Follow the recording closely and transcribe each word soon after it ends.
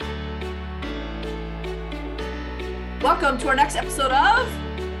Welcome to our next episode of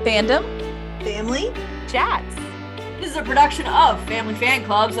Fandom Family Chats. This is a production of Family Fan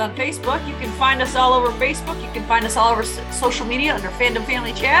Clubs on Facebook. You can find us all over Facebook. You can find us all over social media under Fandom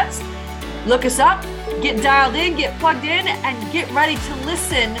Family Chats. Look us up, get dialed in, get plugged in, and get ready to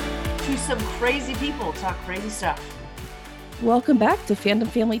listen to some crazy people talk crazy stuff. Welcome back to Fandom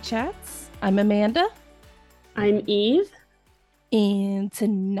Family Chats. I'm Amanda. I'm Eve. And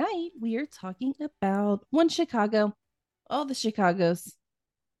tonight we are talking about one Chicago. All the Chicagos.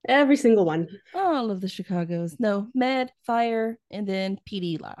 Every single one. All of the Chicagos. No, Med, Fire, and then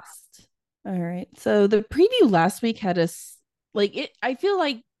PD last. All right. So the preview last week had us I feel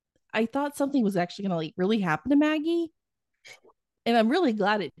like I thought something was actually gonna really happen to Maggie. And I'm really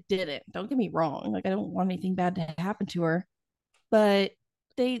glad it didn't. Don't get me wrong. I don't want anything bad to happen to her. But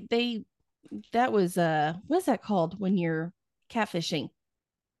that was what's that called when you're catfishing?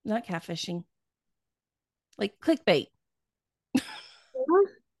 Not catfishing. Like clickbait.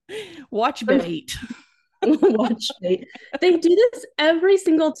 Watch bait. Watch bait. They do this every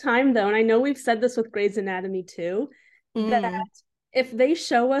single time though, and I know we've said this with Grey's Anatomy too, that if they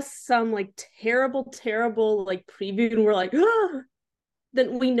show us some terrible preview and we're like, ah,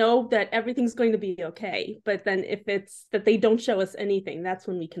 then we know that everything's going to be okay. But then if it's that they don't show us anything, that's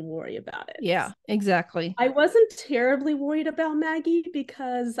when we can worry about it. Yeah, exactly. I wasn't terribly worried about Maggie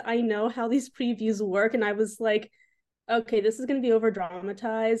because I know how these previews work, and I was like, okay, this is going to be over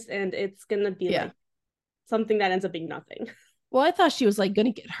dramatized and it's going to be like something that ends up being nothing. Well, I thought she was going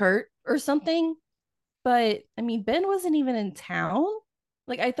to get hurt or something, but I mean, Ben wasn't even in town.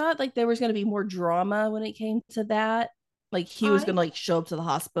 I thought there was going to be more drama when it came to that. He was going to show up to the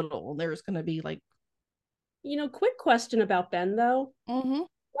hospital and there was going to be quick question about Ben though. Mm-hmm.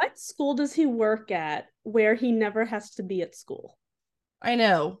 What school does he work at where he never has to be at school? I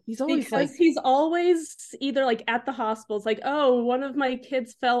know. He's always he's always either at the hospital. It's oh, one of my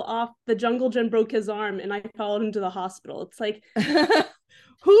kids fell off the jungle gym, broke his arm, and I followed him to the hospital. It's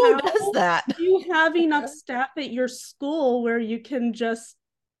who does that? Do you have enough staff at your school where you can just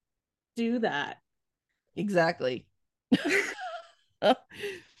do that? Exactly.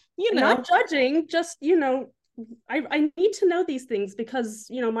 Not judging, just I need to know these things because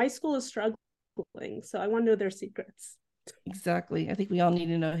my school is struggling, so I want to know their secrets. Exactly. I think we all need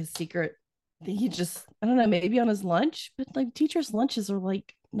to know his secret. I think he just, I don't know, maybe on his lunch, but teachers' lunches are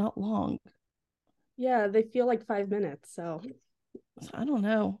not long. Yeah, they feel like 5 minutes. So I don't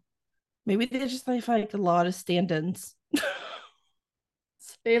know. Maybe they just have a lot of stand-ins.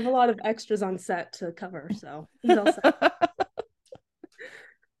 They have a lot of extras on set to cover, so he's all set.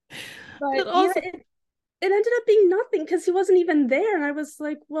 But also, it ended up being nothing because he wasn't even there, and I was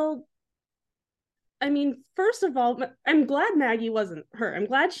like, well, I mean, first of all, I'm glad Maggie wasn't hurt. I'm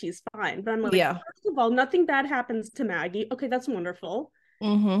glad she's fine. But I'm first of all, nothing bad happens to Maggie. Okay, that's wonderful.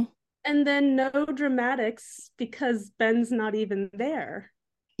 Mm-hmm. And then no dramatics because Ben's not even there.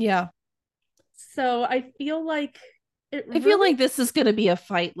 Yeah. So I feel like this is going to be a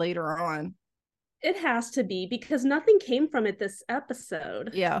fight later on. It has to be because nothing came from it this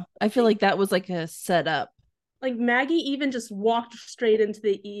episode. Yeah. I feel like that was a setup. Maggie even just walked straight into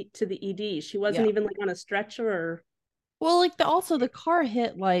the ED. She wasn't even on a stretcher or... Well, also the car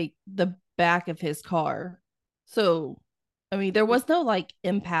hit the back of his car. So, I mean, there was no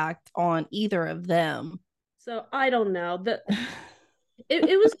impact on either of them. So I don't know.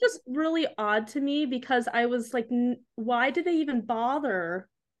 It was just really odd to me because I was like, why did they even bother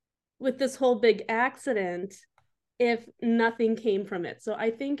with this whole big accident if nothing came from it? So I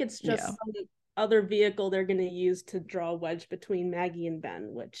think it's just some other vehicle they're going to use to draw a wedge between Maggie and Ben,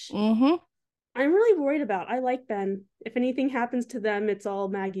 which I'm really worried about. I like Ben. If anything happens to them, it's all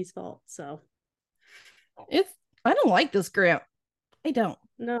Maggie's fault. So I don't like this Grant. I don't.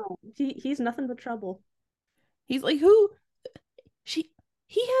 No, he's nothing but trouble. He's he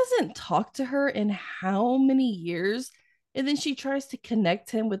hasn't talked to her in how many years, and then she tries to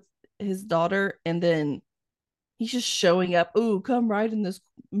connect him with his daughter, and then he's just showing up. Oh, come ride in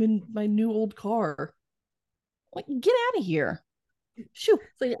my new old car. Get out of here. Shoot.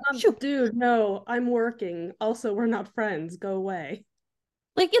 Shoot. Dude, no, I'm working. Also, we're not friends. Go away.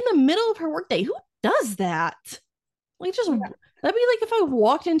 In the middle of her workday, who does that? That'd be if I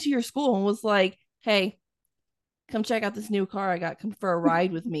walked into your school and was like, hey, come check out this new car I got. Come for a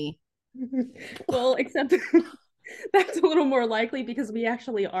ride with me. Well, except that's a little more likely because we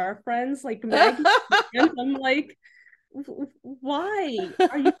actually are friends. Maggie, I'm like, why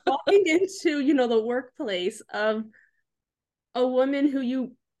are you walking into the workplace of a woman who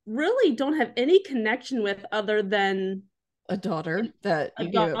you really don't have any connection with other than a daughter that you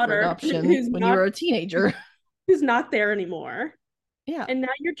gave up for adoption when you were a teenager. who's not there anymore. Yeah. And now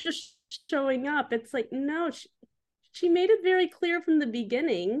you're just showing up. It's like, no, she made it very clear from the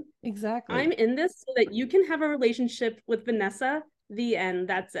beginning. Exactly. I'm in this so that you can have a relationship with Vanessa. The end.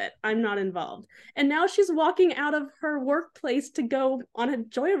 That's it. I'm not involved. And now she's walking out of her workplace to go on a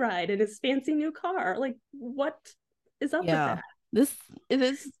joyride in his fancy new car. Like, what is up with that? It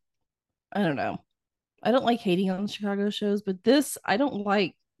is, I don't know. I don't like hating on Chicago shows, but I don't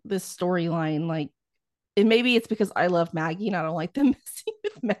like this storyline. Like, and maybe it's because I love Maggie and I don't like them messing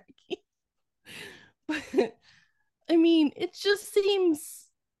with Maggie. But I mean, it just seems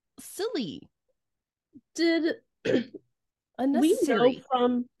silly. Did unnecessary.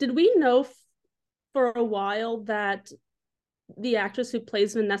 Did we know for a while that the actress who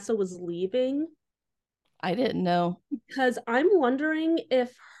plays Vanessa was leaving? I didn't know. Because I'm wondering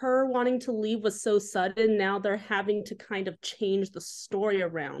if her wanting to leave was so sudden, now they're having to kind of change the story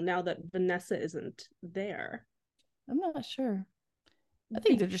around now that Vanessa isn't there. I'm not sure. I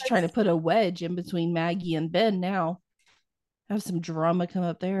think they're just trying to put a wedge in between Maggie and Ben now. Have some drama come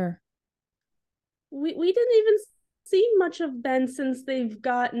up there. We didn't even see much of Ben since they've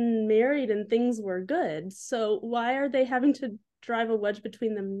gotten married and things were good. So why are they having to drive a wedge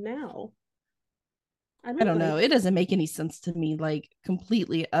between them now? I don't know. It doesn't make any sense to me, like,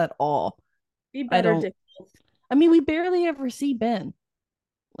 completely at all. Be better. I mean, we barely ever see Ben.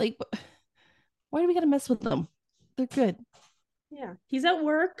 Like, why do we got to mess with them? They're good. Yeah, he's at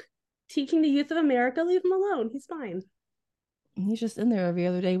work teaching the youth of America. Leave him alone. He's fine. He's just in there every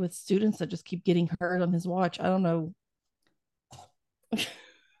other day with students that just keep getting hurt on his watch. I don't know.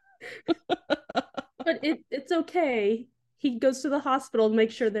 But it's okay. He goes to the hospital to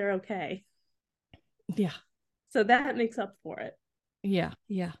make sure they're okay. Yeah. So that makes up for it. Yeah.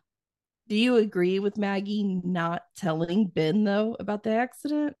 Yeah. Do you agree with Maggie not telling Ben, though, about the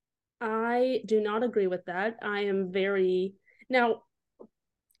accident? I do not agree with that. I am very... Now,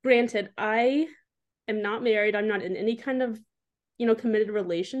 granted, I am not married. I'm not in any kind of, committed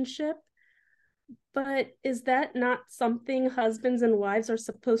relationship. But is that not something husbands and wives are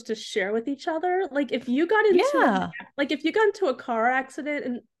supposed to share with each other? Like, if you got into a car accident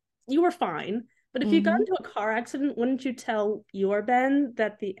and you were fine, but if you got into a car accident, wouldn't you tell your Ben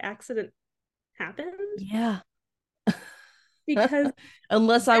that the accident happened? Yeah. Because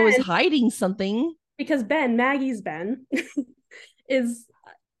unless I was hiding something. Because Maggie's Ben, he's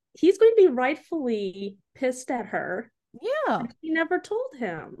going to be rightfully pissed at her. Yeah. He never told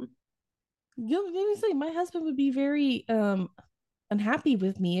him. Let me say, my husband would be very unhappy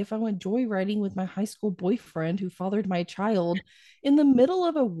with me if I went joyriding with my high school boyfriend who fathered my child in the middle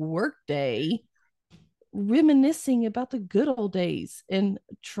of a work day, reminiscing about the good old days and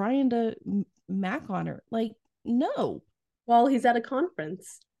trying to mac on her. Like, no. While he's at a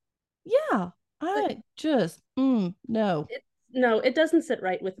conference. Yeah. I just no. It doesn't sit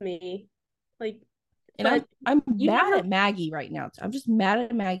right with me. Like, and I'm mad at Maggie right now. I'm just mad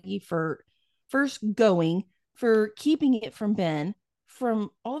at Maggie for first going, for keeping it from Ben, from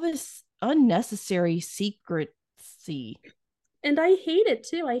all this unnecessary secrecy. And I hate it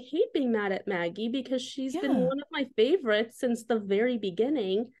too. I hate being mad at Maggie because she's been one of my favorites since the very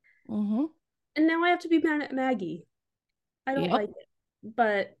beginning. Mm-hmm. And now I have to be mad at Maggie. I don't like it.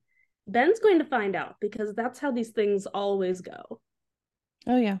 But Ben's going to find out because that's how these things always go.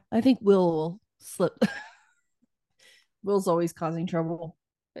 Oh, yeah. I think Will slip. Will's always causing trouble.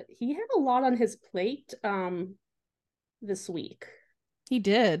 But he had a lot on his plate this week. He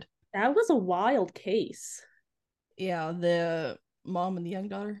did. That was a wild case. Yeah, the mom and the young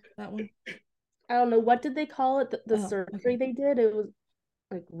daughter, that one. I don't know, what did they call it? The surgery they did? It was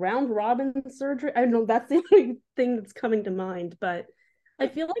like round robin surgery. I don't know, that's the only thing that's coming to mind, but I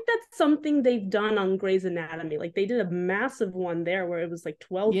feel like that's something they've done on Grey's Anatomy. Like, they did a massive one there where it was like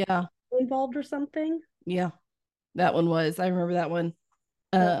 12 people involved or something. Yeah, that one was. I remember that one.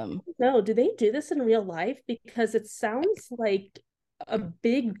 No, do they do this in real life? Because it sounds like a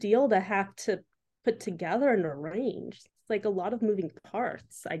big deal to have to put together and arrange. It's like a lot of moving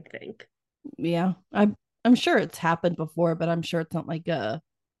parts, I think. Yeah, I'm sure it's happened before, but I'm sure it's not like a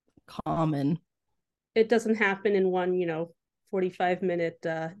common. It doesn't happen in one, 45-minute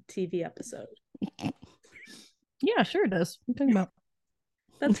TV episode. Yeah, sure it does. What are you talking about?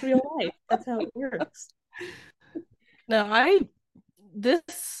 That's real life. That's how it works. No,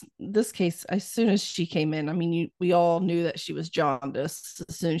 this case, as soon as she came in, I mean, we all knew that she was jaundiced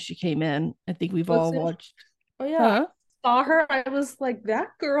as soon as she came in. I think we've all watched. Oh yeah, saw her. I was like, that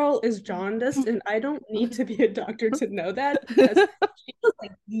girl is jaundiced, and I don't need to be a doctor to know that because she was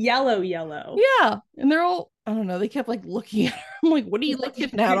like yellow. Yeah, and they're all I don't know. They kept like looking at her. I'm like, what are you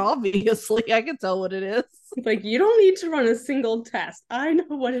looking at? Obviously, I can tell what it is. Like, you don't need to run a single test. I know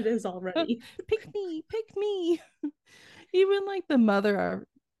what it is already. Pick me, pick me. Even like the mother,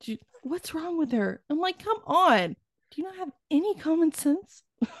 what's wrong with her? I'm like, come on. Do you not have any common sense?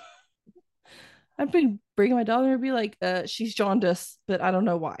 I've been bringing my daughter and be like, she's jaundiced, but I don't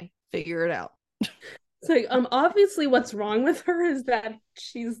know why. Figure it out. It's like, obviously what's wrong with her is that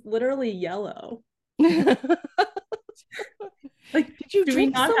she's literally yellow. Like, did you do we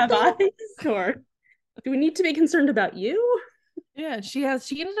drink not something? have eyes, or do we need to be concerned about you? Yeah, she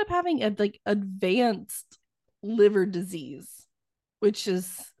ended up having a like advanced liver disease, which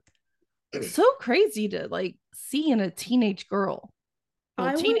is so crazy to like see in a teenage girl. Well,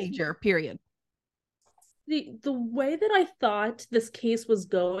 I was teenager, period. the way that I thought this case was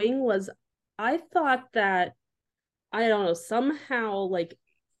going was, I thought that, I don't know, somehow like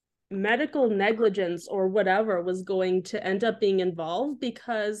medical negligence or whatever was going to end up being involved,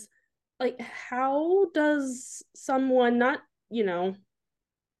 because like, how does someone, not, you know,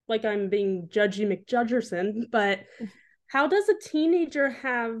 like I'm being judgy McJudgerson, but how does a teenager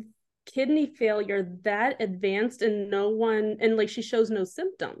have kidney failure that advanced and no one, and like she shows no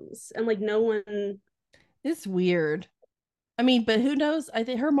symptoms and like no one. It's weird. I mean, but who knows? I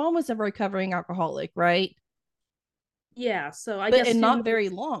think her mom was a recovering alcoholic, right? Yeah, so I But guess and who not very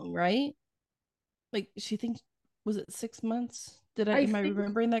knows? long, right? Like she thinks, was it 6 months? I Am I think,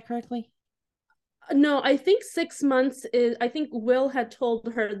 remembering that correctly? no, I think 6 months is, I think Will had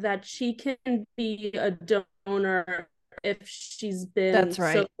told her that she can be a donor if she's been That's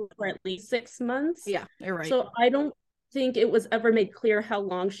right. sober for at least 6 months. Yeah, you're right. So I don't think it was ever made clear how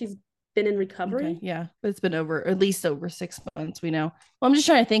long she's been in Okay, recovery. yeah, but it's been over at least over 6 months. We know. Well, I'm just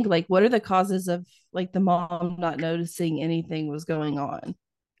trying to think, like, what are the causes of like the mom not noticing anything was going on?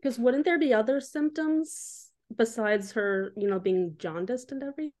 Because wouldn't there be other symptoms besides her, being jaundiced and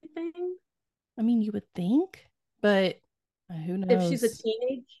everything? I mean, you would think, but who If she's a knows?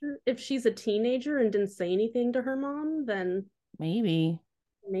 teenager, if she's a teenager and didn't say anything to her mom, then Maybe.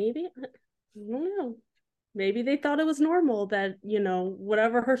 maybe, I don't know. Maybe they thought it was normal that,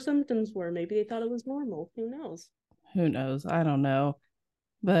 whatever her symptoms were, maybe they thought it was normal. Who knows? Who knows? I don't know.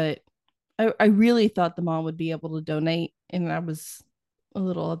 But I really thought the mom would be able to donate, and I was a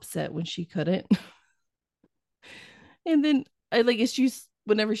little upset when she couldn't. And then I like she's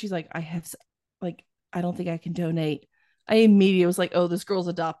whenever she's like, like, I don't think I can donate. I immediately was like, oh, this girl's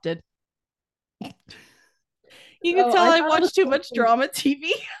adopted. You can Oh, tell I I thought it was watched too much something, drama TV.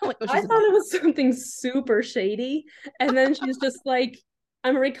 I'm like, oh, I she's thought it adopted. was something super shady. And then she's just like,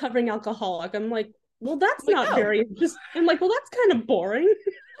 I'm a recovering alcoholic. I'm like, well, that's I'm like, not oh. very just, I'm like, well, that's kind of boring.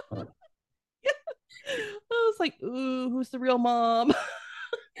 I was like, ooh, who's the real mom?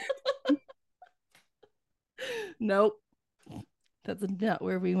 Nope. That's not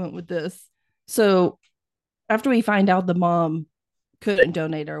where we went with this. So after we find out the mom couldn't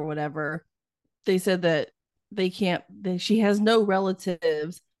donate or whatever, they said that they can't, she has no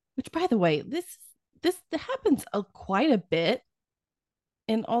relatives, which by the way, this happens quite a bit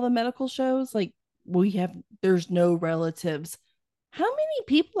in all the medical shows. Like there's no relatives. How many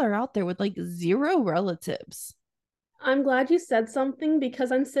people are out there with like zero relatives? I'm glad you said something,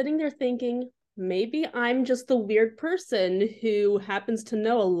 because I'm sitting there thinking, maybe I'm just the weird person who happens to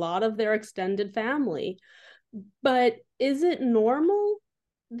know a lot of their extended family. But is it normal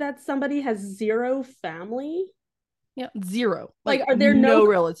that somebody has zero family? Yeah, zero. Like, Like are there no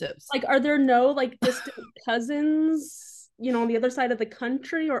relatives. like distant cousins, on the other side of the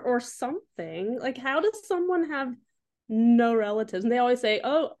country, or something? Like, how does someone have no relatives? And they always say,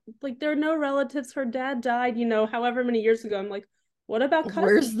 oh, like, there are no relatives, her dad died, however many years ago. I'm like, what about cousins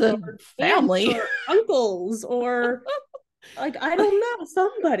Where's or the aunts family? or uncles, or like, I don't know,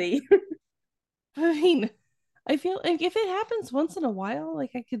 somebody? I mean, I feel like if it happens once in a while,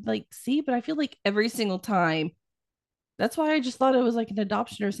 like I could like see, but I feel like every single time. That's why I just thought it was like an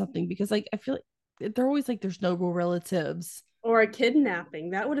adoption or something, because like I feel like they're always like there's no real relatives. Or a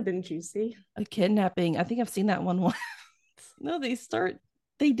kidnapping? That would have been juicy. A kidnapping. I think I've seen that one once. No,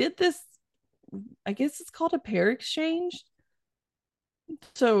 they did this. I guess it's called a pair exchange.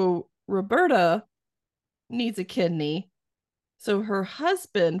 So Roberta needs a kidney. So her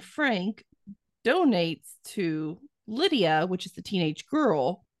husband, Frank, donates to Lydia, which is the teenage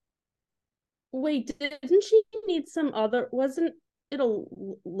girl. Wait, didn't she need some other? Wasn't it a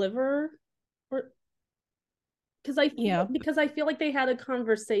liver? Or Yeah. because I feel like they had a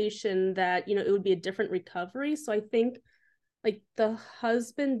conversation that, it would be a different recovery. So I think like the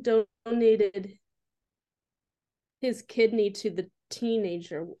husband donated his kidney to the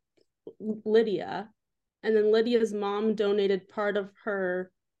teenager Lydia, And then Lydia's mom donated part of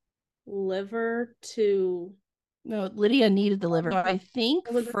her liver to. No, Lydia needed the liver. So I think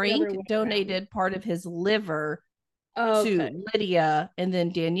Or was it the other way Frank around? donated part of his liver Okay. to Lydia, and then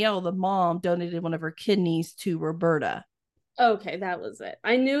Danielle, the mom, donated one of her kidneys to Roberta. Okay, that was it.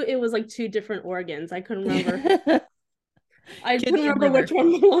 I knew it was like two different organs. I couldn't remember. I couldn't Kidney and remember liver. which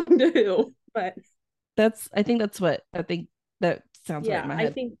one belonged to who. But I think that sounds right yeah, in my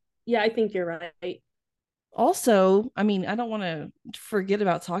head. I think you're right. Also, I mean, I don't want to forget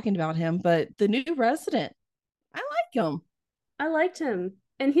about talking about him, but the new resident, I like him. I liked him.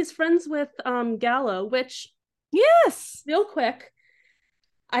 And he's friends with Gallo, which Yes. real quick,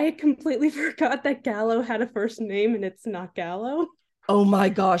 I had completely forgot that Gallo had a first name and it's not Gallo. Oh my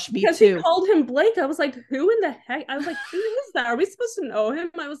gosh, me Because too. he called him Blake. I was like, who in the heck? I was like, who is that? Are we supposed to know him?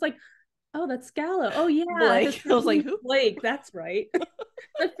 I was like, oh, that's Gallo. Oh yeah. Blake. I was like, who? Blake, that's right.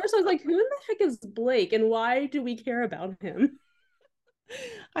 At first I was like, who in the heck is Blake and why do we care about him?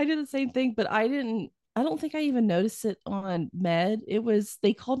 I did the same thing, but I don't think I even noticed it on Med.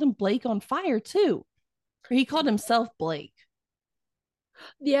 They called him Blake on Fire too. Or he called himself Blake.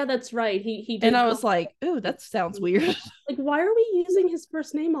 Yeah, that's right. He did. And I was like, ooh, that sounds weird. Like, why are we using his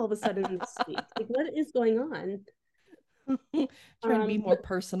first name all of a sudden this week? Like, what is going on? Trying to be more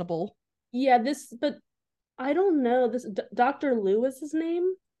personable. Yeah, but I don't know. This Dr. Lou is his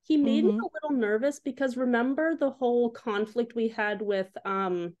name. He made me a little nervous because remember the whole conflict we had with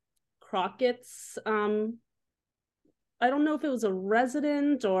Crockett's I don't know if it was a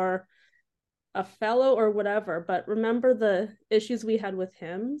resident or a fellow or whatever, but remember the issues we had with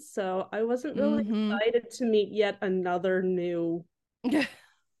him. So I wasn't really excited to meet yet another new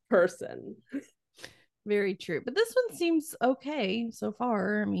person. Very true. But this one seems okay so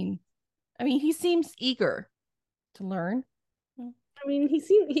far. I mean, he seems eager to learn. I mean,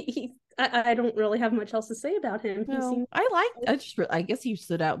 I don't really have much else to say about him. No, I guess he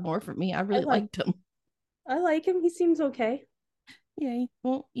stood out more for me. I really liked him. I like him. He seems okay. Yay.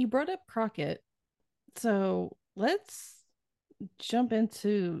 Well, you brought up Crockett. So let's jump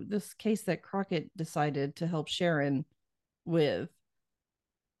into this case that Crockett decided to help Sharon with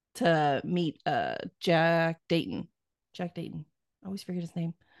to meet Jack Dayton. Jack Dayton. I always forget his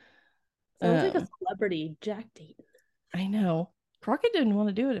name. Sounds like a celebrity, Jack Dayton. I know. Crockett didn't want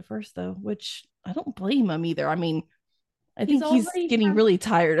to do it at first though, which I don't blame him either. I mean, I think he's getting really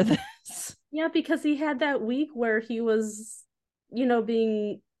tired of this. Yeah, because he had that week where he was,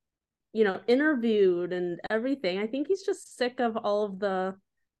 being, interviewed and everything. I think he's just sick of all of the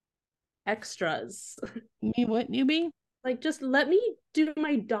extras. Me what, newbie? Like, just let me do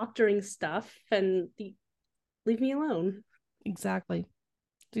my doctoring stuff and leave me alone. Exactly.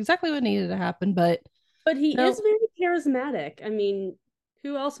 It's exactly what needed to happen, but he is very charismatic. I mean,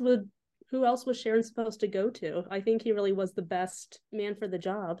 who else was Sharon supposed to go to? I think he really was the best man for the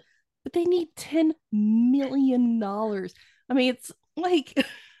job. But they need $10 million. I mean, it's like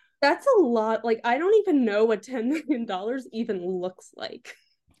that's a lot. Like, I don't even know what $10 million even looks like.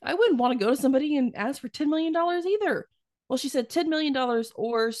 I wouldn't want to go to somebody and ask for $10 million either. Well, she said $10 million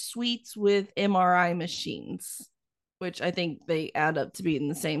or suites with MRI machines, which I think they add up to being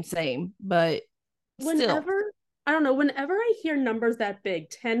the same, but still. I don't know, whenever I hear numbers that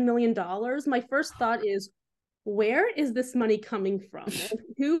big, $10 million, my first thought is, where is this money coming from?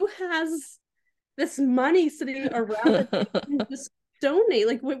 Who has this money sitting around that just donate?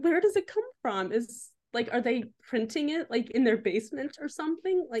 Like, where does it come from? Are they printing it like in their basement or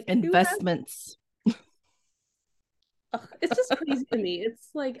something? Like investments. It's just crazy to me. It's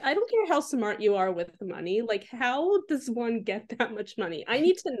like, I don't care how smart you are with the money. Like, how does one get that much money? I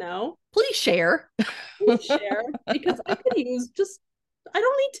need to know. Please share. Because I could use I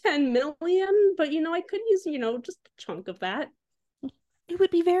don't need 10 million, but I could use, just a chunk of that. It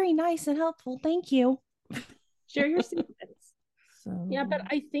would be very nice and helpful. Thank you. Share your secrets. Yeah, but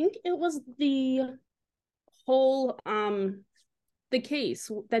I think it was the whole the case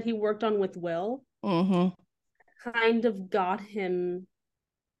that he worked on with Will. Kind of got him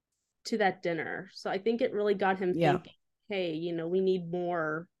to that dinner. So I think it really got him thinking, hey, we need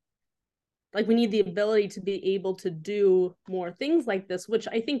more, like, we need the ability to be able to do more things like this, which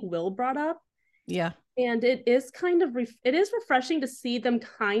I think Will brought up. Yeah. And it is kind of it is refreshing to see them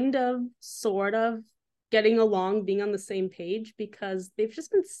kind of sort of getting along, being on the same page, because they've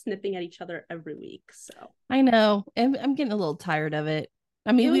just been snipping at each other every week. So I know, and I'm getting a little tired of it.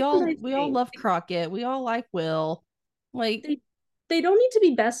 I mean, we all love Crockett. We all like Will. Like, they don't need to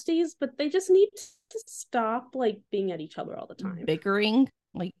be besties, but they just need to stop like being at each other all the time. Bickering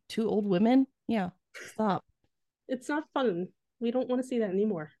like two old women. Yeah, stop. It's not fun. We don't want to see that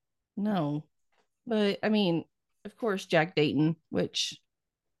anymore. No. But I mean, of course, Jack Dayton, which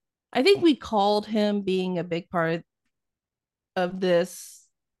I think we called him being a big part of this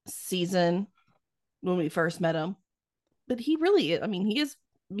season when we first met him. But he really is. I mean, he is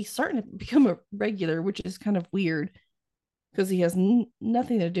he's starting to become a regular, which is kind of weird because he has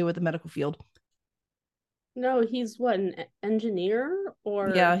nothing to do with the medical field. No, he's what, an engineer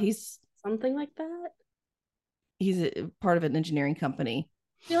Yeah, or he's something like that? a part of an engineering company.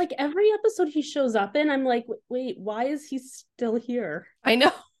 I feel like every episode he shows up in, I'm like, wait, why is he still here? I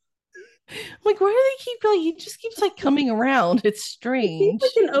know. Like, why do they keep like he just keeps like coming around? It's He seems strange.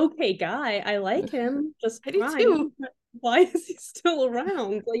 like an okay guy. I like him just I do fine. too. But why is he still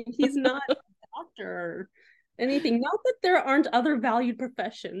around? Like he's not a doctor or anything. Not that there aren't other valued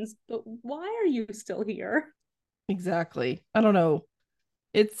professions, but why are you still here? Exactly. I don't know.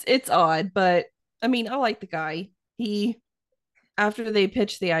 It's odd, but I mean, I like the guy. He after they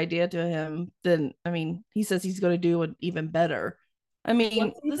pitched the idea to him, then I mean, he says he's going to do it even better. I mean,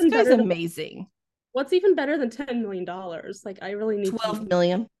 What's this even guy's better than amazing. what's even better than $10 million? Like I really need to 12 know.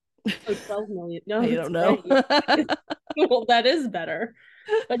 million. Oh, 12 million. No, I it's don't know. great. Well, that is better.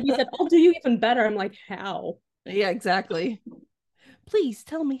 But he said, I'll do you even better. I'm like, how? Yeah, exactly. Please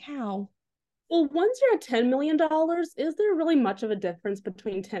tell me how. Well, once you're at $10 million, is there really much of a difference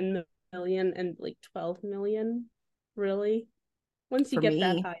between 10 million and like 12 million? Really? Once you For get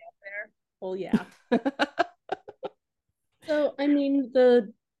that me. high up there? Well, yeah. So, I mean,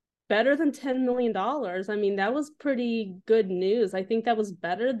 the better than $10 million. I mean, that was pretty good news. I think that was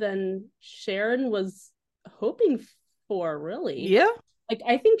better than Sharon was hoping for, really. Yeah. Like,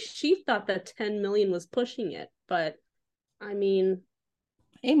 I think she thought that 10 million was pushing it, but I mean,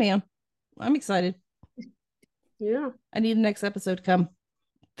 Hey man, I'm excited. yeah. I need the next episode to come.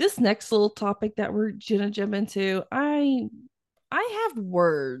 This next little topic that we're gonna jump into, I have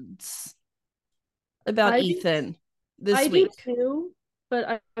words about I do, Ethan this I do week. too,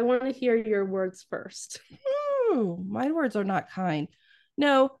 but I want to hear your words first. Ooh, my words are not kind.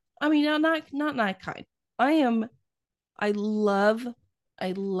 No, I mean not kind. I am I love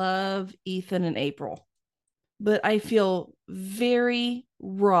I love Ethan and April, but I feel very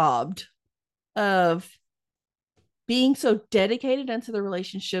robbed of being so dedicated into the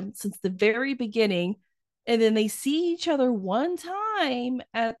relationship since the very beginning. And then they see each other one time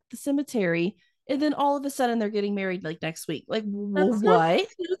at the cemetery. And then all of a sudden they're getting married like next week. Like, That's not what?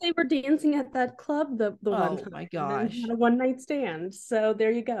 true. They were dancing at that club the one Oh time my and then gosh. had a one night stand. So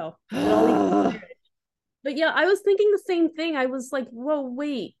there you go. It all leads to marriage. But yeah, I was thinking the same thing. I was like, whoa,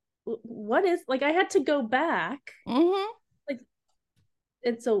 wait, what is like I had to go back. Mm-hmm. Like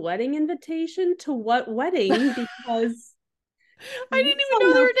it's a wedding invitation to what wedding? Because I we didn't even saw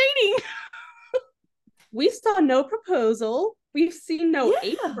know they no were dating. we saw no proposal. We've seen no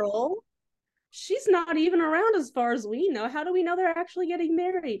Yeah. April. She's not even around as far as we know. How do we know they're actually getting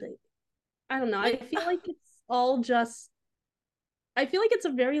married? Like, I don't know. I Like, feel like it's all just I feel like it's a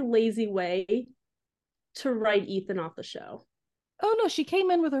very lazy way to write Ethan off the show. oh no, she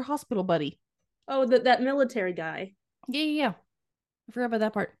came in with her hospital buddy. Oh, that military guy. Yeah, yeah, yeah. I forgot about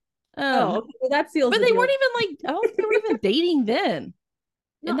that part. Oh, okay. Well, that seals But the they deal. weren't even like, I don't think they were even dating then.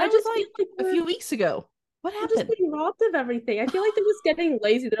 No, And I that was just feel like like a few weeks ago. What we're just happened? getting robbed of everything. I feel like they're just getting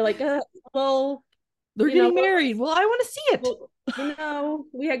lazy. They're like, well, They're you know, getting married. Well, I want to see it.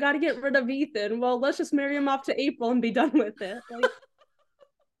 we got to get rid of Ethan. Well, let's just marry him off to April and be done with it. Like,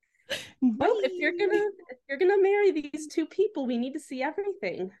 no, Bye. if you're gonna marry these two people, we need to see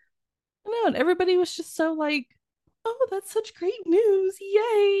everything. No, and everybody was just so like, oh, that's such great news.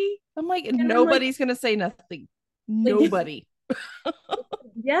 Yay. I'm like, And I'm like, nobody's going to say nothing. like, Nobody.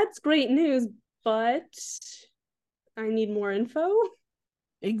 yeah, it's great news, but I need more info.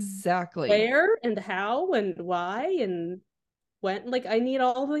 Exactly. Where and how and why and when. Like, I need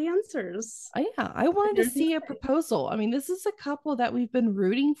all the answers. Yeah, I wanted to There's no see a way. proposal. I mean, this is a couple that we've been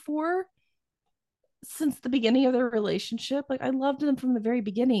rooting for since the beginning of their relationship. Like, I loved them from the very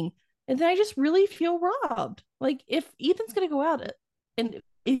beginning. And then I just really feel robbed. Like, if Ethan's going to go out and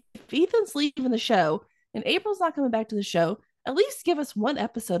if Ethan's leaving the show and April's not coming back to the show, at least give us one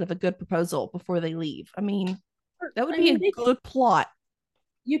episode of a good proposal before they leave. I mean, that would I be mean, a good plot.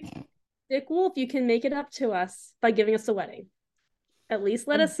 you, Dick Wolf, you can make it up to us by giving us a wedding. At least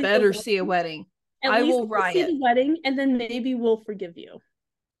I let us see the better see a wedding. wedding. At I least will let us see riot. the wedding, and then maybe we'll forgive you.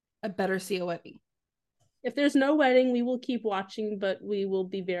 I better see a wedding. If there's no wedding, we will keep watching, but we will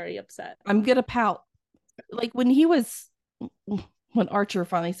be very upset. I'm gonna pout. Like when Archer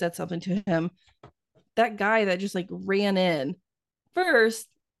finally said something to him, that guy that just like ran in first,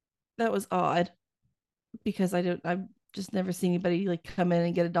 that was odd because I've just never seen anybody like come in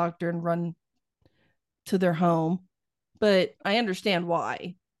and get a doctor and run to their home, but I understand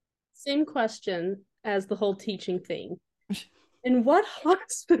why. Same question as the whole teaching thing. In what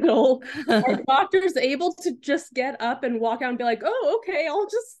hospital are doctors able to just get up and walk out and be like, oh, okay, I'll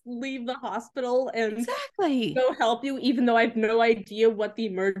just leave the hospital and Exactly. go help you, even though I have no idea what the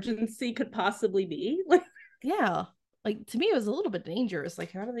emergency could possibly be? Like, Yeah. Like to me, it was a little bit dangerous.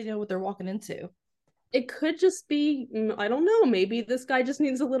 Like, how do they know what they're walking into? it could just be, I don't know, maybe this guy just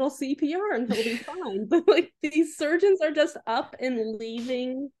needs a little CPR and he'll be fine. But like these surgeons are just up and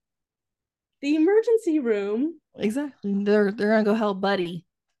leaving the emergency room. Exactly. They're gonna go help Buddy.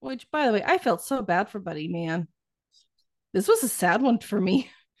 Which, by the way, I felt so bad for Buddy, man. This was a sad one for me.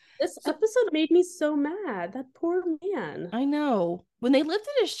 This episode made me so mad. That poor man. I know. When they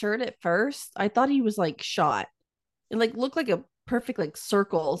lifted his shirt at first, I thought he was like shot. It like looked like a perfect like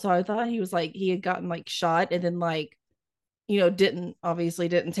circle. So I thought he was like he had gotten like shot and then like, didn't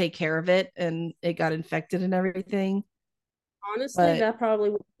take care of it and it got infected and everything. Honestly, But that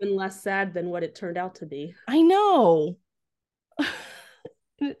probably would have been less sad than what it turned out to be. I know.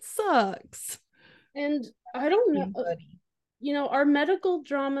 And it sucks. And I don't know, Buddy. our medical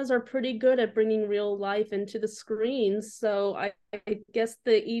dramas are pretty good at bringing real life into the screen. So I guess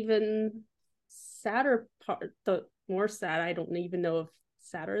the even sadder part, the more sad, I don't even know if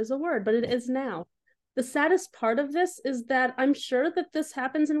sadder is a word, but it is now. The saddest part of this is that I'm sure that this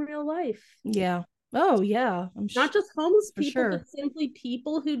happens in real life. Yeah. Oh yeah. Not just homeless for people, sure. but simply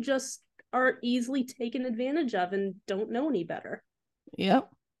people who just are easily taken advantage of and don't know any better. Yep.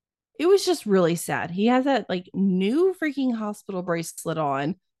 It was just really sad. He has that like new freaking hospital bracelet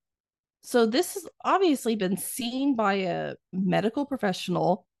on. So this has obviously been seen by a medical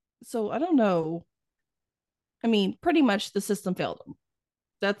professional. So I don't know. I mean, pretty much the system failed him.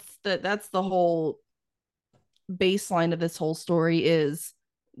 That's the whole baseline of this whole story is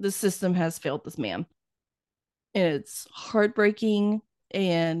the system has failed this man. And it's heartbreaking.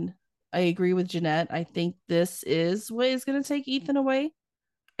 And I agree with Jeanette. I think this is what is going to take Ethan away.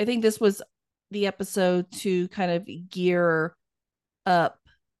 I think this was the episode to kind of gear up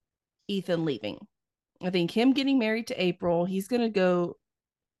Ethan leaving. I think him getting married to April, he's going to go.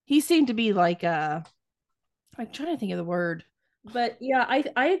 He seemed to be like, I'm trying to think of the word. But yeah,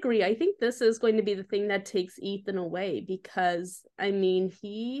 I agree. I think this is going to be the thing that takes Ethan away because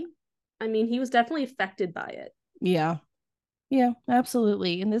he was definitely affected by it. Yeah. Yeah,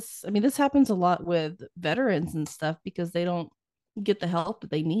 absolutely. And this happens a lot with veterans and stuff because they don't get the help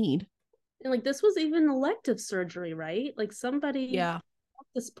that they need. And like this was even elective surgery, right? Like somebody Yeah.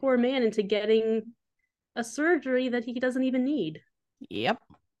 helped this poor man into getting a surgery that he doesn't even need. Yep.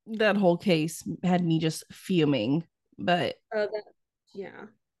 That whole case had me just fuming. But yeah.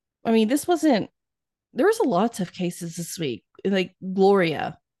 I mean, there was a lot of cases this week. Like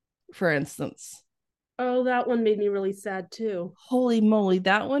Gloria, for instance. Oh, that one made me really sad too. Holy moly,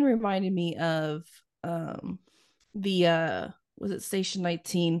 that one reminded me of the was it Station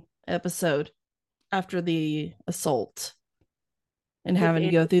 19 episode after the assault and having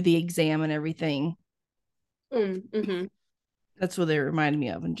to go through the exam and everything. Mm-hmm. That's what they reminded me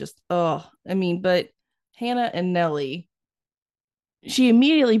of. And just but Hannah and Nellie, she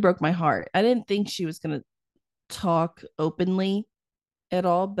immediately broke my heart. I didn't think she was gonna talk openly at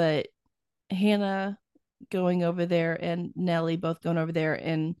all, but Hannah going over there and Nellie both going over there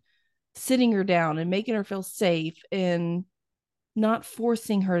and sitting her down and making her feel safe and not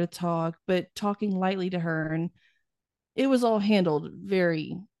forcing her to talk, but talking lightly to her. And it was all handled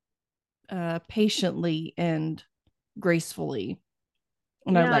very patiently and gracefully.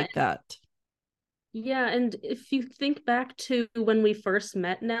 And I like that. Yeah, and if you think back to when we first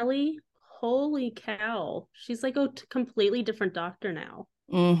met Nellie, holy cow, she's like a completely different doctor now.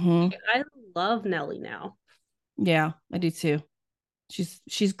 Mm-hmm. I love Nellie now. Yeah, I do too.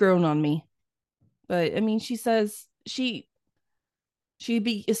 She's grown on me. But I mean, she says she'd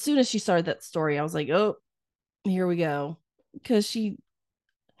be as soon as she started that story, I was like, oh, here we go. Because she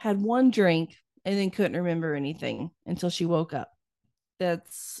had one drink and then couldn't remember anything until she woke up.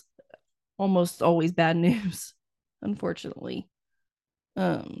 That's almost always bad news, unfortunately.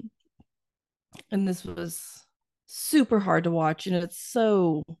 And this was super hard to watch, and it's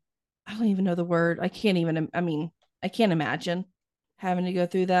so I don't even know the word. I can't imagine having to go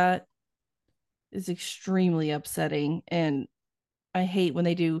through that. Is extremely upsetting, and I hate when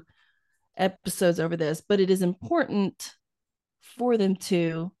they do episodes over this, but it is important for them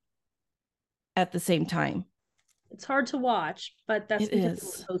to at the same time. It's hard to watch, but that's because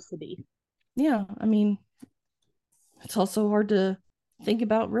it's supposed to be. Yeah, I mean, it's also hard to think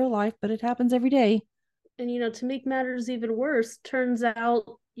about real life, but it happens every day. And to make matters even worse, turns out,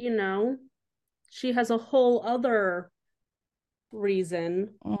 she has a whole other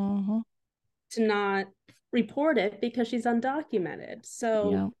reason to not report it because she's undocumented.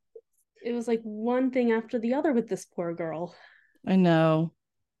 So it was like one thing after the other with this poor girl. I know.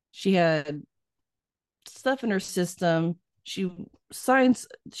 She had stuff in her system. She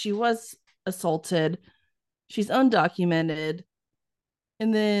was assaulted. She's undocumented.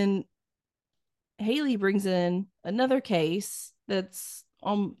 And then Haley brings in another case that's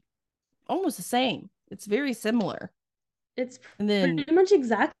almost the same. It's very similar. It's pretty much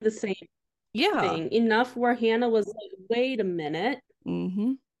exactly the same thing. Enough where Hannah was like, wait a minute.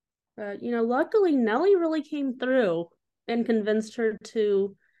 But, luckily Nellie really came through and convinced her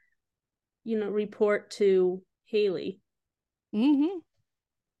to, report to Haley.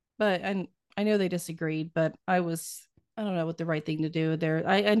 But I know they disagreed, but I don't know what the right thing to do there.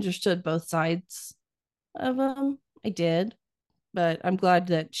 I understood both sides of them. I did, but I'm glad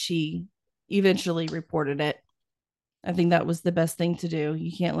that she eventually reported it. I think that was the best thing to do.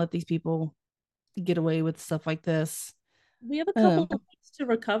 You can't let these people get away with stuff like this. We have a couple of weeks to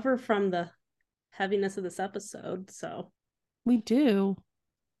recover from the heaviness of this episode, so we do.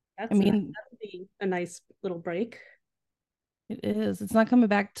 That would be a nice little break. It is. It's not coming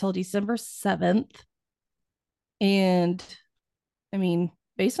back till December 7th. And I mean,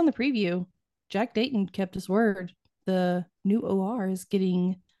 based on the preview, Jack Dayton kept his word. The new OR is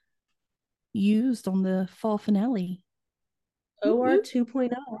getting used on the fall finale. OR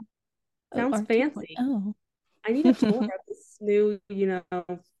 2.0. Sounds fancy. I need a tour of this new,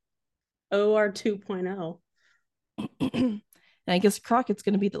 OR 2.0. And I guess Crockett's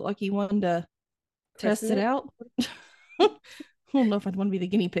going to be the lucky one to test it out. I don't know if I'd want to be the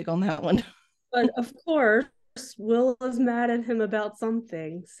guinea pig on that one. But of course, Will is mad at him about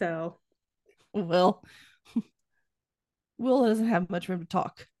something, so. Well, Will doesn't have much room to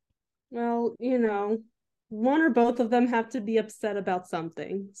talk. Well, one or both of them have to be upset about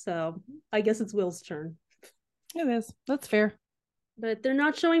something. So I guess it's Will's turn. It is. That's fair. But they're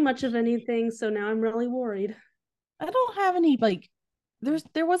not showing much of anything, so now I'm really worried. I don't have any,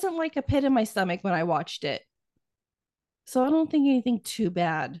 there wasn't like a pit in my stomach when I watched it. So I don't think anything too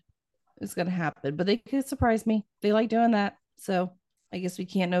bad is going to happen, but they could surprise me. They like doing that. So I guess we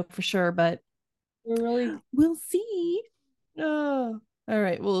can't know for sure, but we'll see. All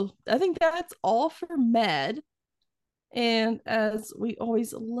right. Well, I think that's all for Med. And as we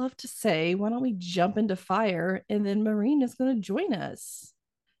always love to say, why don't we jump into Fire, and then Maureen is going to join us.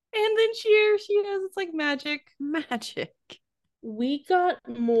 And then she is. It's like magic. We got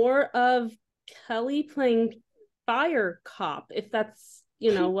more of Kelly playing Fire Cop, if that's,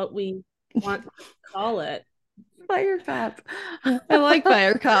 what we want to call it. Fire Cop. I like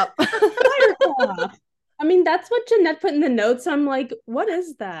Fire Cop. Fire Cop. I mean, that's what Jeanette put in the notes. I'm like, what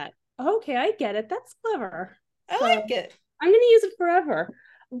is that? Okay, I get it. That's clever. I like it. I'm going to use it forever.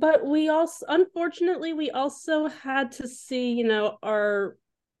 But unfortunately, we also had to see, our,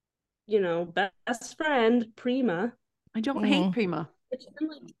 best friend, Prima. I don't hate Prima. Which I'm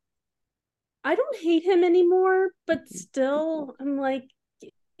like, I don't hate him anymore, but still, I'm like,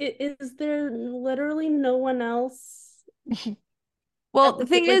 is there literally no one else? Well, the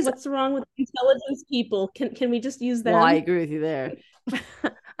thing is, what's wrong with intelligence people? Can we just use them? Well, I agree with you there.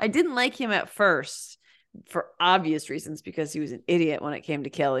 I didn't like him at first for obvious reasons, because he was an idiot when it came to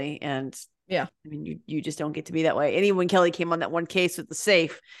Kelly. And yeah, I mean, you just don't get to be that way. And even when Kelly came on that one case with the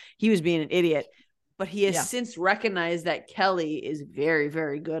safe, he was being an idiot. But he has since recognized that Kelly is very,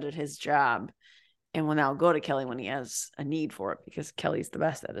 very good at his job, and will now go to Kelly when he has a need for it, because Kelly's the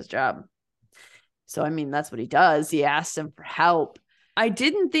best at his job. So, I mean, that's what he does. He asked him for help. I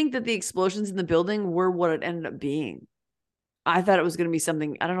didn't think that the explosions in the building were what it ended up being. I thought it was going to be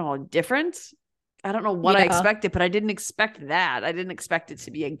something, I don't know, different. I don't know what I expected, but I didn't expect that. I didn't expect it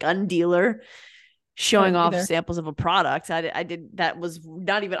to be a gun dealer showing off samples of a product. That was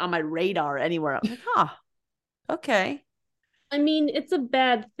not even on my radar anywhere. I'm like, okay. I mean, it's a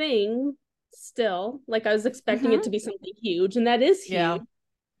bad thing still. Like, I was expecting it to be something huge, and that is huge. Yeah.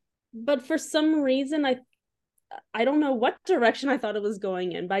 But for some reason, I don't know what direction I thought it was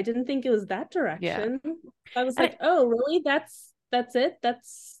going in, but I didn't think it was that direction. Yeah. I was like, oh, really? That's it?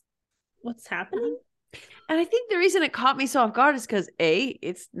 That's what's happening? And I think the reason it caught me so off guard is because A,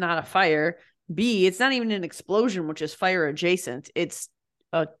 it's not a fire. B, it's not even an explosion, which is fire adjacent. It's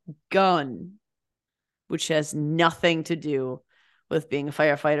a gun, which has nothing to do with being a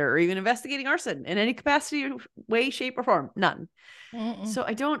firefighter or even investigating arson in any capacity, way, shape, or form. None. So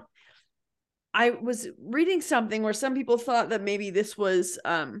I was reading something where some people thought that maybe this was,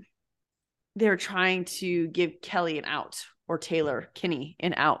 they're trying to give Kelly an out, or Taylor Kinney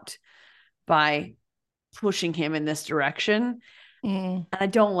an out, by pushing him in this direction. Mm. And I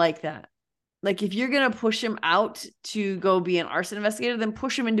don't like that. Like, if you're going to push him out to go be an arson investigator, then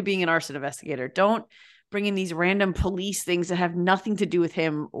push him into being an arson investigator. Don't bring in these random police things that have nothing to do with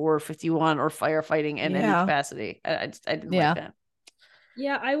him or 51 or firefighting in any capacity. I didn't like that.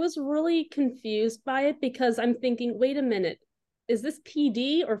 Yeah, I was really confused by it because I'm thinking, wait a minute, is this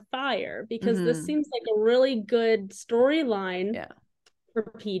PD or fire? Because this seems like a really good storyline for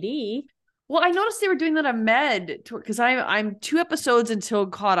PD. Well, I noticed they were doing that on Med because I'm 2 episodes until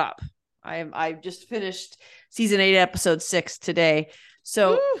caught up. I just finished season 8, episode 6 today.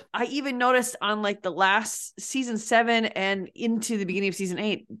 So I even noticed on like the last season 7 and into the beginning of season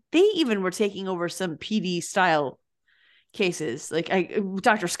 8, they even were taking over some PD style cases. Like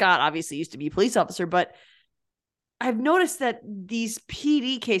Dr. Scott obviously used to be a police officer, but I've noticed that these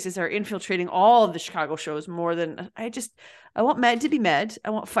PD cases are infiltrating all of the Chicago shows more than I want Med to be Med. I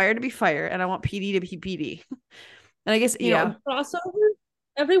want fire to be fire, and I want PD to be PD. And I guess, you know, crossover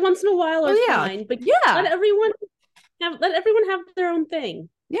every once in a while are fine, but let everyone have their own thing.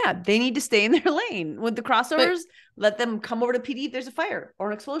 Yeah, they need to stay in their lane. With the crossovers, let them come over to PD if there's a fire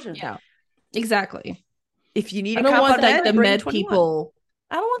or an explosion. Yeah, exactly. If you need I don't want like the Med people.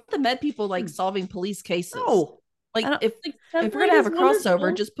 I don't want the Med people like solving police cases. No. Like if we're gonna have a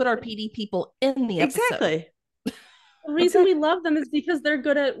crossover, just put our PD people in the episode. Exactly. The reason we love them is because they're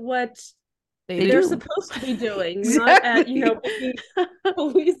good at what they're supposed to be doing, exactly. Not at being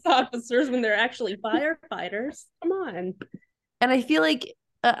police officers when they're actually firefighters. Come on. And I feel like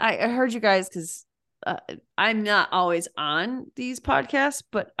I heard you guys because I'm not always on these podcasts,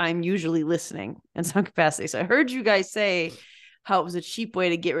 but I'm usually listening in some capacity. So I heard you guys say how it was a cheap way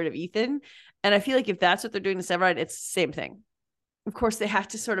to get rid of Ethan. And I feel like if that's what they're doing to Severide, it's the same thing. Of course, they have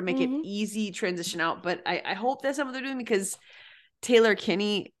to sort of make it easy transition out. But I hope that's what they're doing because Taylor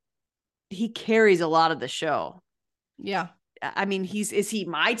Kinney, he carries a lot of the show. Yeah. I mean, is he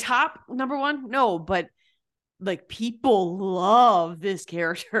my top number 1? No, but like people love this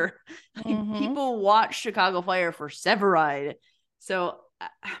character. Like, people watch Chicago Fire for Severide. So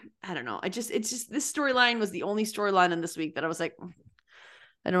I don't know. It's just this storyline was the only storyline in this week that I was like,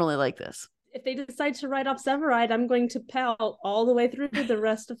 I don't really like this. If they decide to write off Severide, I'm going to pout all the way through the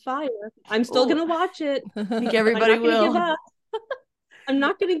rest of Fire. I'm still going to watch it. I think everybody will. I'm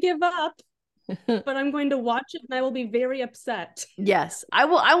not going to give up, but I'm going to watch it and I will be very upset. Yes, I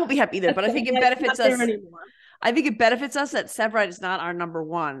will. I won't be happy either, but I think it benefits us. I think it benefits us that Severide is not our number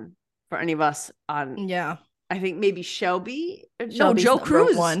 1 for any of us on. Yeah. I think maybe Shelby. No, Joe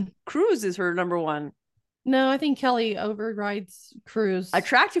Cruz. Cruz is her number 1. No, I think Kelly overrides Cruz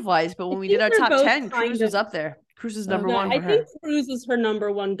attractive wise, but when we did our top 10, Cruz was up there. Cruz is number 1. I think Cruz is her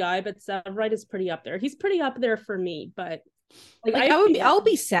number 1 guy, but Severide is pretty up there. He's pretty up there for me, but I'll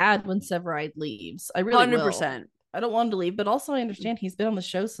be sad when Severide leaves. I really 100%. Will. I don't want him to leave, but also I understand he's been on the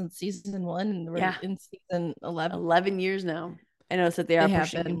show since season 1 and we're in season 11. 11 years now. I noticed that they are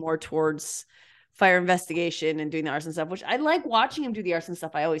pushing him more towards fire investigation and doing the arson stuff, which I like watching him do the arson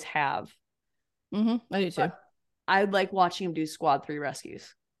stuff. I always have. I do too. But I like watching him do Squad 3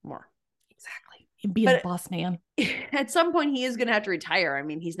 rescues more. Exactly. And being a boss man. At some point, he is going to have to retire. I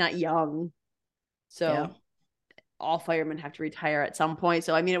mean, he's not young. So all firemen have to retire at some point.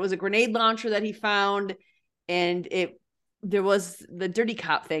 So, I mean, it was a grenade launcher that he found. And there was the dirty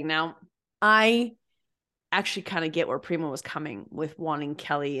cop thing. Now, I actually kind of get where Prima was coming with wanting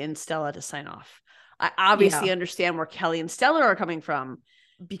Kelly and Stella to sign off. I obviously understand where Kelly and Stella are coming from,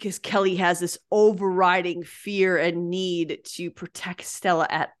 because Kelly has this overriding fear and need to protect Stella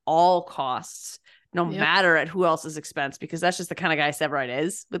at all costs, no matter at who else's expense, because that's just the kind of guy Severide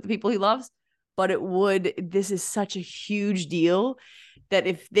is with the people he loves. But this is such a huge deal that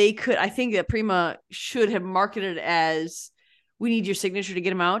if they could, I think that Prima should have marketed it as, we need your signature to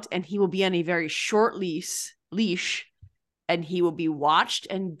get him out, and he will be on a very short leash, and he will be watched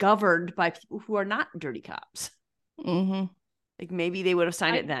and governed by people who are not dirty cops. Like maybe they would have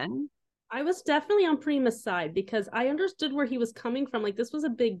signed it then. I was definitely on Prima's side because I understood where he was coming from. Like, this was a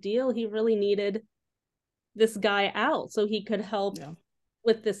big deal. He really needed this guy out so he could help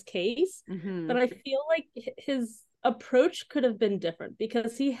with this case. But I feel like his approach could have been different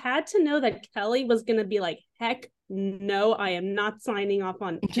because he had to know that Kelly was going to be like, heck no, I am not signing off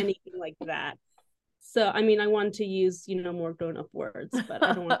on anything like that. So, I mean, I wanted to use, more grown-up words, but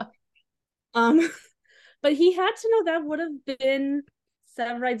I don't want but he had to know that would have been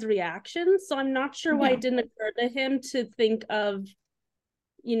Severide's reaction. So I'm not sure why it didn't occur to him to think of,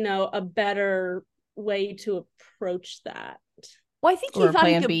 a better way to approach that. Well, I think he thought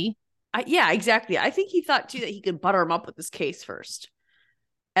plan B. Yeah, exactly. I think he thought too that he could butter him up with this case first.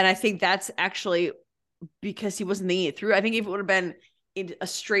 And I think that's actually because he wasn't thinking it through. I think if it would have been in a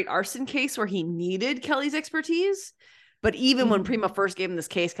straight arson case where he needed Kelly's expertise, but even when Prima first gave him this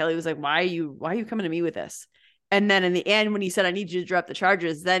case, Kelly was like, why are you coming to me with this? And then in the end, when he said, I need you to drop the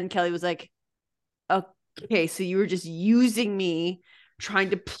charges, then Kelly was like, okay, so you were just using me,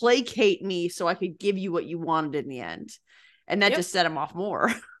 trying to placate me so I could give you what you wanted in the end. And that just set him off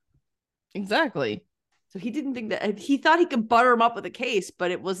more. Exactly. So he didn't think that, he thought he could butter him up with a case,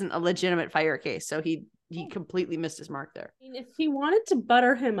 but it wasn't a legitimate fire case. So he completely missed his mark there. I mean, if he wanted to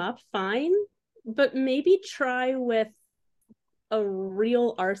butter him up, fine, but maybe try with a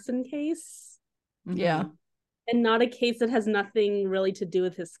real arson case. Yeah. And not a case that has nothing really to do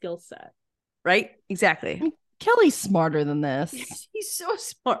with his skill set. Right? Exactly. I mean, Kelly's smarter than this. He's so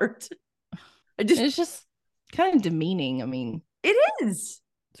smart. It's just kind of demeaning. I mean, it is.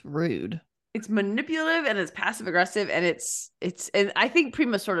 It's rude. It's manipulative and it's passive aggressive, and it's and I think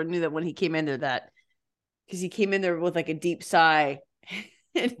Prima sort of knew that when he came into that, because he came in there with like a deep sigh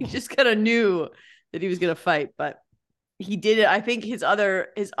and he just kind of knew that he was gonna fight, but he did it. I think his other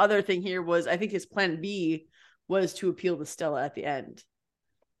thing here was, I think his plan B was to appeal to Stella at the end.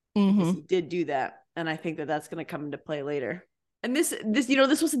 He did do that, and I think that that's going to come into play later. And this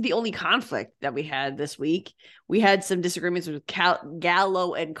this wasn't the only conflict that we had this week. We had some disagreements with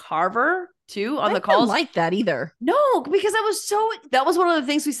Gallo and Carver too on the calls. I didn't like that either. No, because that was one of the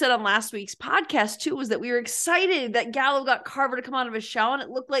things we said on last week's podcast too, was that we were excited that Gallo got Carver to come out of his shell, and it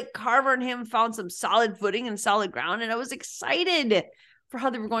looked like Carver and him found some solid footing and solid ground, and I was excited for how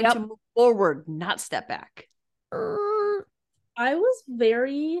they were going to move forward, not step back. I was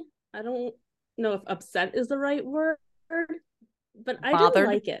very, I don't know if upset is the right word, but I didn't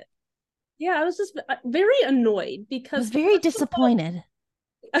like it. Yeah, I was just very annoyed because I was very disappointed.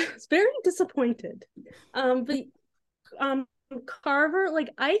 I was very disappointed. But Carver, like,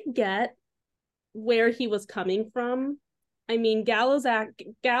 I get where he was coming from. I mean, Gallo,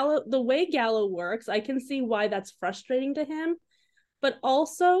 the way Gallo works, I can see why that's frustrating to him. But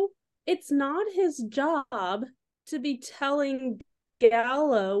also, it's not his job to be telling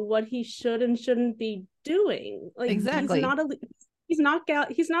Gallo what he should and shouldn't be doing. Like, exactly. He's not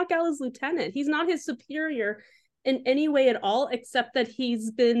Gallo's lieutenant. He's not his superior in any way at all, except that he's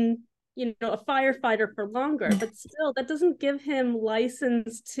been, a firefighter for longer. But still, that doesn't give him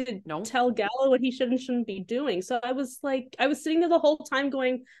license to tell Gallo what he should and shouldn't be doing. So I was sitting there the whole time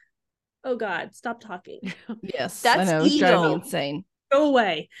going, oh God, stop talking. Yes, that's ego. It's driving me insane. Go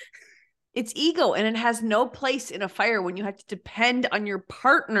away. It's ego, and it has no place in a fire when you have to depend on your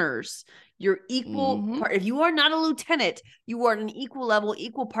partners, your equal part. If you are not a lieutenant, you are at an equal level,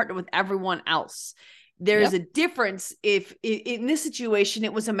 equal partner with everyone else. There's a difference if in this situation,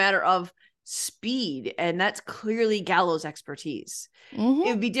 it was a matter of speed, and that's clearly Gallo's expertise. It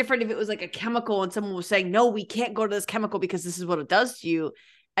would be different if it was like a chemical and someone was saying, no, we can't go to this chemical because this is what it does to you.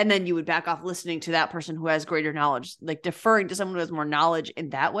 And then you would back off listening to that person who has greater knowledge, like deferring to someone who has more knowledge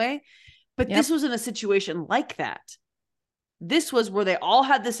in that way. But this was in a situation like that. This was where they all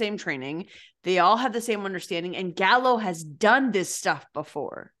had the same training. They all had the same understanding. And Gallo has done this stuff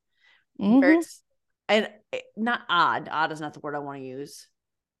before. Where it's, and not odd. Odd is not the word I want to use.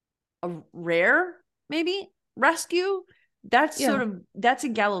 A rare, maybe? Rescue? That's that's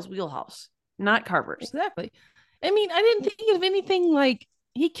in Gallo's wheelhouse, not Carver's. Exactly. I mean, I didn't think of anything like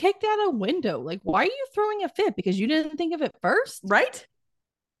he kicked out a window. Like, why are you throwing a fit? Because you didn't think of it first? Right?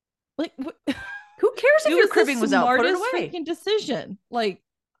 Like, who cares if your cribbing was out? Put it away. Decision. Like,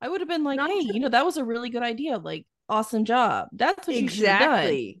 I would have been like, hey, that was a really good idea. Like, awesome job. That's what you should have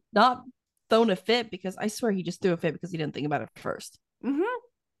done. Not thrown a fit, because I swear he just threw a fit because he didn't think about it first.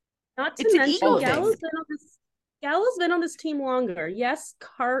 Not to mention, Gallo's been on this team longer. Yes,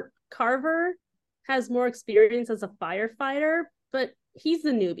 Carver has more experience as a firefighter, but he's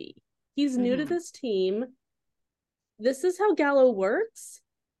the newbie. He's new to this team. This is how Gallo works.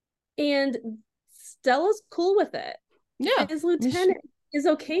 And Stella's cool with it. Yeah. His lieutenant is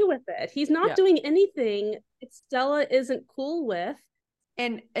okay with it. He's not doing anything that Stella isn't cool with.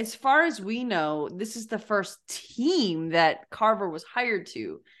 And as far as we know, this is the first team that Carver was hired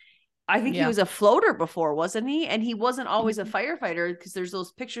to. I think he was a floater before, wasn't he? And he wasn't always a firefighter, because there's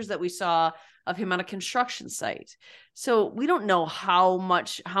those pictures that we saw of him on a construction site. So we don't know how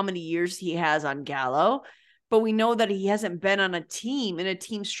many years he has on Gallo, but we know that he hasn't been on a team in a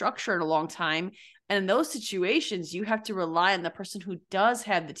team structure in a long time. And in those situations, you have to rely on the person who does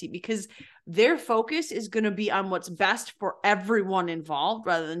have the team, because their focus is going to be on what's best for everyone involved,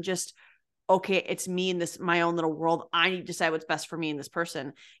 rather than just, okay, it's me in this, my own little world. I need to decide what's best for me and this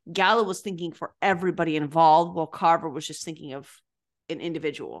person. Gallo was thinking for everybody involved, while Carver was just thinking of an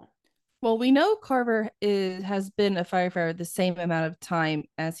individual. Well, we know Carver has been a firefighter the same amount of time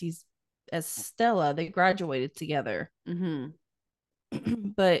as Stella. They graduated together.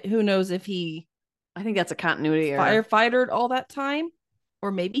 But who knows if he I think that's a continuity error. firefighted all that time,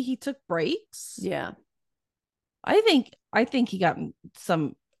 or maybe he took breaks. Yeah. I think he got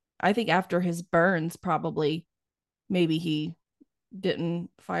some. I think after his burns, probably maybe he didn't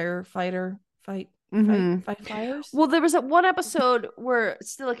fight fires. Well, there was one episode where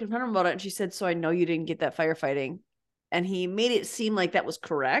Stella confronted him about it, and she said, "So I know you didn't get that firefighting," and he made it seem like that was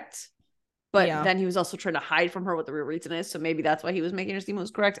correct, but then he was also trying to hide from her what the real reason is. So maybe that's why he was making her seem it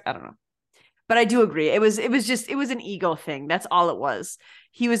was correct. I don't know, but I do agree. It was an ego thing. That's all it was.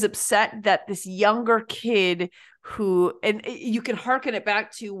 He was upset that this younger kid who, and you can hearken it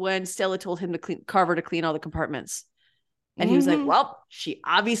back to when Stella told him to Carver to clean all the compartments. And he was like, well, she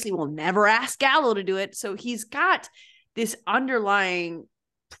obviously will never ask Gallo to do it. So he's got this underlying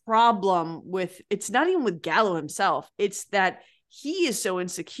problem with, it's not even with Gallo himself. It's that he is so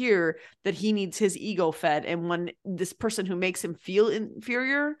insecure that he needs his ego fed. And when this person who makes him feel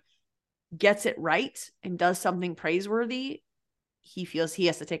inferior gets it right and does something praiseworthy, he feels he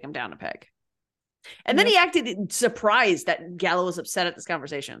has to take him down a peg. And then he acted surprised that Gallo was upset at this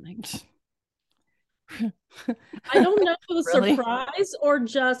conversation. I don't know if it was Really? surprise or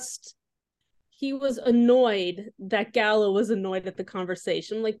just he was annoyed that Gallo was annoyed at the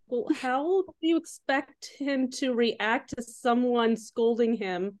conversation. Like, well, how do you expect him to react to someone scolding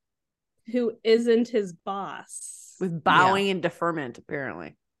him who isn't his boss? With bowing and deferment,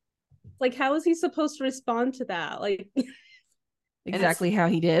 apparently. Like, how is he supposed to respond to that? Like, exactly how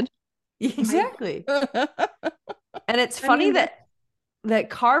he did. Exactly. And it's funny that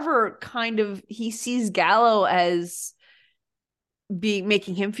Carver he sees Gallo as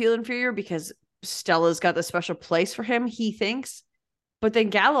making him feel inferior because Stella's got this special place for him, he thinks. But then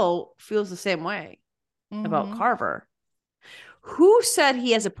Gallo feels the same way about Carver. Who said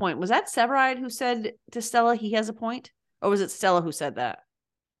he has a point? Was that Severide who said to Stella he has a point? Or was it Stella who said that?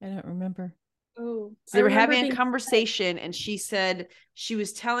 I don't remember. oh, So they were having a conversation and she said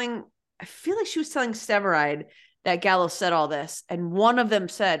I feel like she was telling Severide that Gallo said all this. And one of them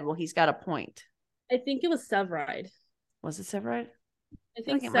said, well, he's got a point. I think it was Severide. Was it Severide? I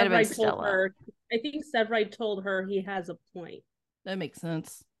think it might have been Severide told Stella. her. I think Severide told her he has a point. That makes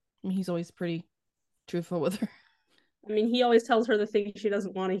sense. I mean, he's always pretty truthful with her. I mean, he always tells her the things she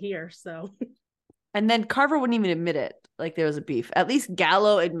doesn't want to hear. So, And then Carver wouldn't even admit it. Like there was a beef. At least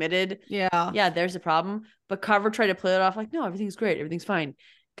Gallo admitted, yeah, there's a problem. But Carver tried to play it off like, no, everything's great. Everything's fine.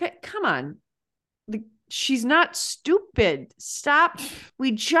 Okay, come on. She's not stupid. Stop.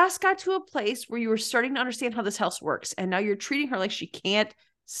 We just got to a place where you were starting to understand how this house works. And now you're treating her like she can't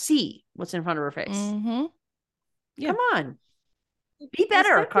see what's in front of her face. Yeah. Come on. Be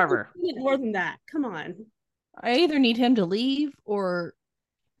better, Carver. More than that. Come on. I either need him to leave or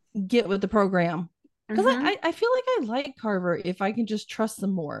get with the program. Because I feel like I like Carver if I can just trust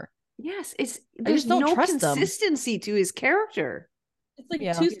them more. Yes, there's no consistency to his character. It's like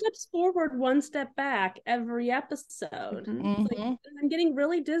 2 steps forward, 1 step back every episode. Like, I'm getting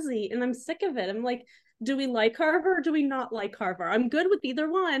really dizzy and I'm sick of it. I'm like, do we like Carver or do we not like Carver? I'm good with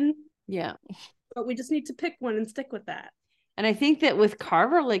either one. Yeah. But we just need to pick one and stick with that. And I think that with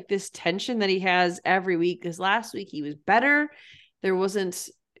Carver, like this tension that he has every week, because last week he was better. It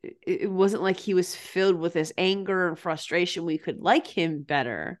wasn't like he was filled with this anger and frustration. We could like him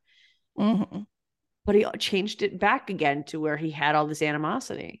better. But he changed it back again to where he had all this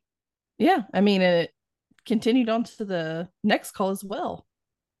animosity. Yeah. I mean, it continued on to the next call as well.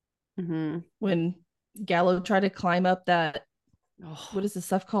 When Gallo tried to climb up that, what is this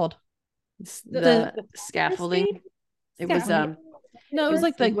stuff called? The scaffolding. It was no, it was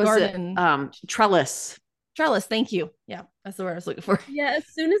like the garden trellis. Trellis, thank you. Yeah, that's the word I was looking for. Yeah, as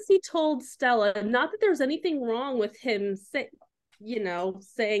soon as he told Stella, not that there was anything wrong with him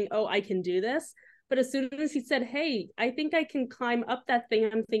saying, oh, I can do this. But as soon as he said, hey, I think I can climb up that thing,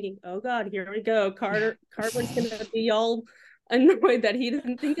 I'm thinking, oh God, here we go. Carver's gonna be all annoyed that he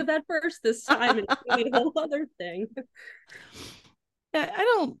didn't think of that first this time and doing a whole other thing.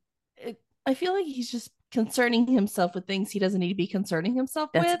 Yeah, I feel like he's just concerning himself with things he doesn't need to be concerning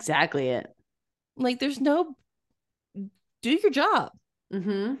himself with. That's exactly it. Like, do your job.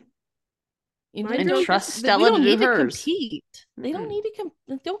 And trust Stella to do hers. Compete. They don't need to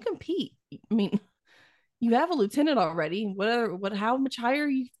don't compete. I mean, you have a lieutenant already. How much higher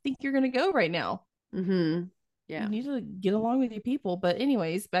you think you're going to go right now? Yeah, you need to get along with your people. But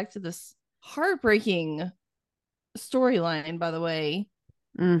anyways, back to this heartbreaking storyline. By the way,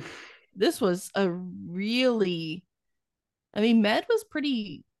 this was a really I mean, Med was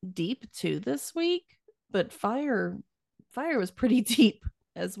pretty deep too this week, but Fire was pretty deep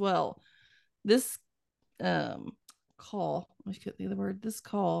as well. This call, I can't think of the word. This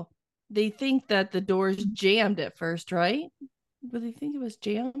call, they think that the door's jammed at first, right? But they think it was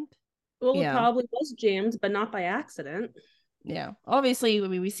jammed. Well, it Yeah. probably was jammed, but not by accident. Yeah. Obviously, I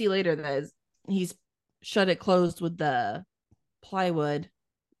mean, we see later that he's shut it closed with the plywood.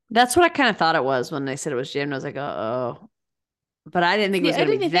 That's what I kind of thought it was when they said it was jammed. I was like, oh. But I didn't think it was I going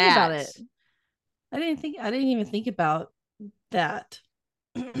to didn't be think that. about it. I didn't even think about that.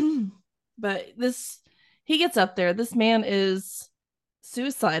 But he gets up there. This man is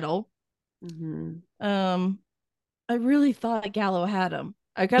suicidal. Mm-hmm. I really thought Gallo had him.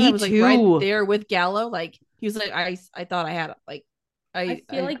 I kind Me of was like too. right there with Gallo. Like he was like, I thought I had him. Like I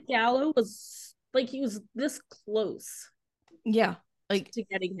feel like Gallo was like he was this close. Yeah, like to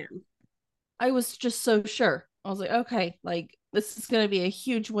getting him. I was just so sure. I was like, okay, like this is gonna be a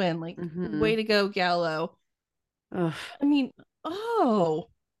huge win. Like, way to go, Gallo. Ugh. I mean,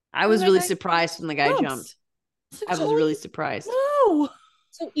 I was really surprised when the guy jumped. I was really surprised. No.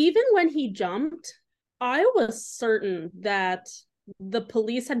 So even when he jumped, I was certain that the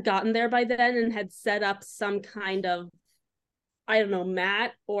police had gotten there by then and had set up some kind of, I don't know,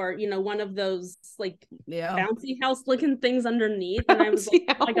 mat or, you know, one of those like bouncy house looking things underneath. And I was like,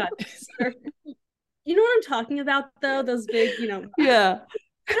 oh my God. You know what I'm talking about though? Those big, you know. Yeah.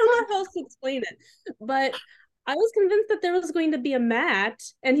 I don't know how else to explain it. But I was convinced that there was going to be a mat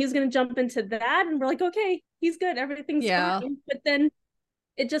and he's going to jump into that. And we're like, okay, he's good. Everything's fine. But then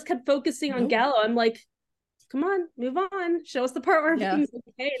it just kept focusing on Gallo. I'm like, come on, move on. Show us the part where everything's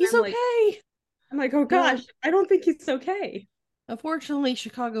okay. And he's okay. I'm like, oh gosh, I don't think he's okay. Unfortunately,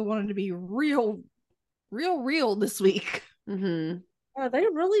 Chicago wanted to be real this week. Mm-hmm. They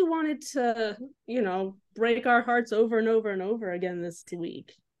really wanted to, you know, break our hearts over and over and over again this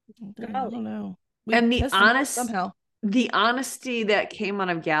week. I don't know. And the honesty that came out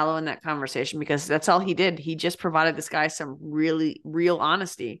of Gallo in that conversation, because that's all he did. He just provided this guy some really real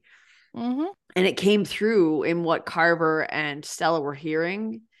honesty. Mm-hmm. And it came through in what Carver and Stella were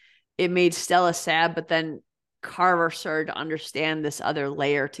hearing. It made Stella sad, but then Carver started to understand this other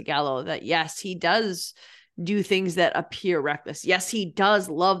layer to Gallo that yes, he does do things that appear reckless. Yes, he does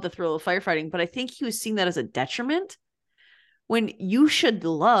love the thrill of firefighting, but I think he was seeing that as a detriment when you should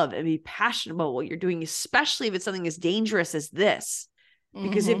love and be passionate about what you're doing, especially if it's something as dangerous as this.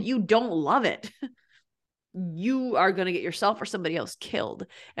 Because if you don't love it, you are going to get yourself or somebody else killed.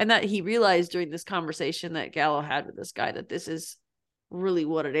 And that he realized during this conversation that Gallo had with this guy, that this is really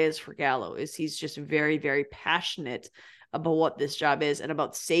what it is for Gallo, is he's just very, very passionate about what this job is and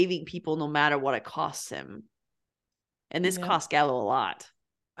about saving people no matter what it costs him. And this cost Gallo a lot.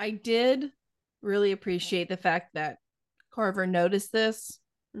 I did really appreciate the fact that Carver noticed this.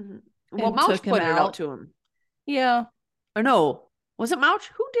 Mm-hmm. Well, Mouch pointed it out to him. Yeah. Or no, was it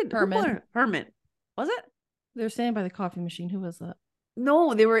Mouch? Who did? Herman. Herman. Was it? They're standing by the coffee machine. Who was that?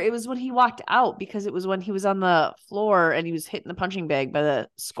 No, it was when he walked out, because it was when he was on the floor and he was hitting the punching bag by the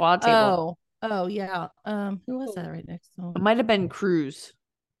squad table. Oh yeah. Who was that right next to him? It might have been Cruz.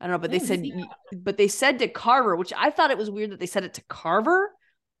 I don't know, but they said to Carver, which I thought it was weird that they said it to Carver.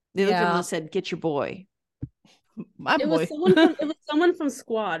 They looked at him and said, "Get your boy." My boy. It was someone from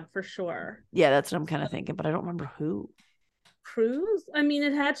squad for sure. Yeah, that's what I'm kind of thinking, but I don't remember who. Cruz? I mean,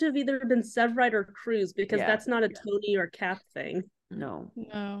 it had to have either been Severide or Cruz, because that's not a Tony or Cap thing. No.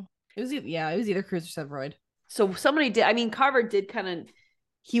 It was either Cruz or Severide. So somebody did. I mean, Carver did kind of.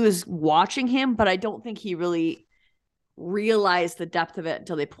 He was watching him, but I don't think he really realized the depth of it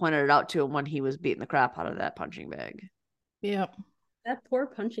until they pointed it out to him when he was beating the crap out of that punching bag. Yep. That poor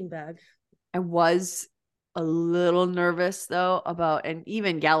punching bag. I was a little nervous though about, and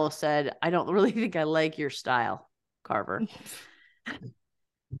even Gallo said, "I don't really think I like your style, Carver."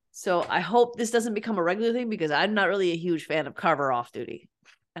 So I hope this doesn't become a regular thing, because I'm not really a huge fan of Carver off duty.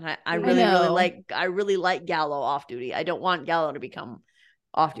 And I really like Gallo off duty. I don't want Gallo to become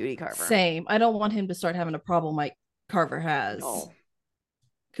off duty Carver. Same. I don't want him to start having a problem like Carver has. No.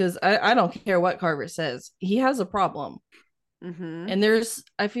 Because I don't care what Carver says. He has a problem. Mm-hmm. And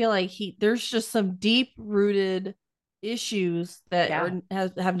I feel like there's just some deep rooted issues that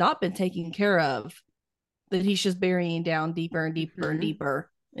have not been taken care of, that he's just burying down deeper and deeper and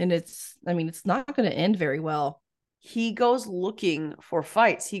deeper. And it's not going to end very well. He goes looking for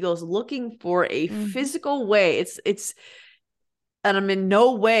fights. He goes looking for a physical way. It's, and I'm in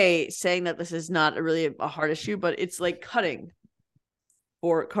no way saying that this is not really a hard issue, but it's like cutting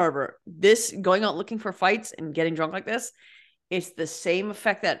for Carver. This going out looking for fights and getting drunk like this, it's the same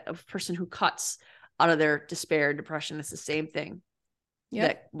effect that a person who cuts out of their despair, depression. It's the same thing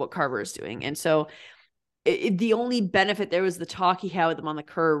that what Carver is doing. And so the only benefit there was the talk he had with them on the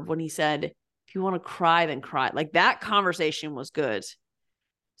curb when he said, if you want to cry, then cry. Like that conversation was good.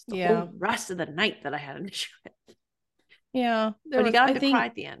 It's the whole rest of the night that I had an issue with. Yeah. But he got to cry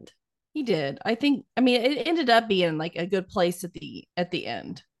at the end. He did. I think, I mean, it ended up being like a good place at the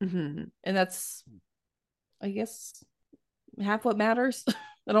end. Mm-hmm. And that's, I guess, half what matters.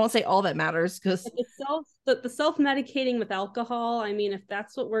 I don't want to say all that matters because the self-medicating with alcohol. I mean, if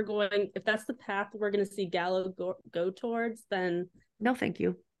that's the path we're going to see Gallo go towards, then no, thank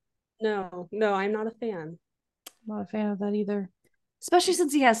you. No, I'm not a fan. I'm not a fan of that either. Especially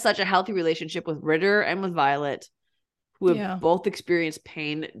since he has such a healthy relationship with Ritter and with Violet, who have both experienced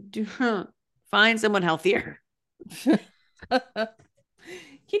pain. Find someone healthier. Can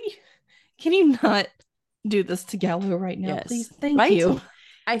you not do this to Gallo right now, please? Thank you.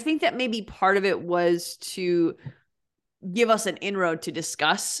 I think that maybe part of it was to give us an inroad to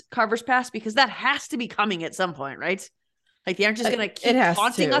discuss Carver's past, because that has to be coming at some point, right? Like they aren't just going to keep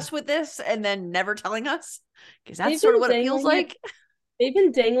haunting us with this and then never telling us, because that's sort of what it feels like. They've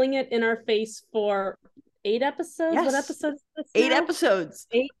been dangling it in our face for 8 episodes. Yes. What episode is this? 8 episodes.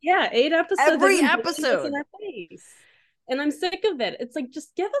 8 episodes. Every episode. In our face. And I'm sick of it. It's like,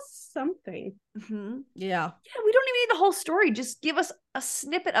 just give us something. Mm-hmm. Yeah. Yeah, we don't even need the whole story. Just give us a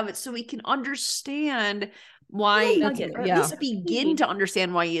snippet of it so we can understand why, or at least begin to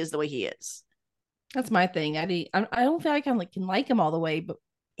understand why he is the way he is. That's my thing. I don't feel like I can like him all the way, but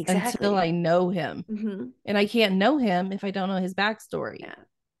until I know him. Mm-hmm. And I can't know him if I don't know his backstory. Yeah.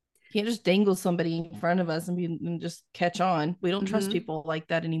 Can't just dangle somebody in front of us and just catch on. We don't trust people like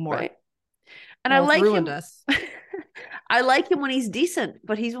that anymore. Right. And I like ruined him. Us. I like him when he's decent,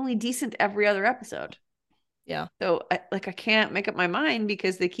 but he's only decent every other episode. Yeah. So I can't make up my mind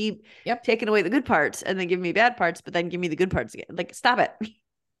because they keep taking away the good parts and then give me bad parts, but then give me the good parts again. Like, stop it.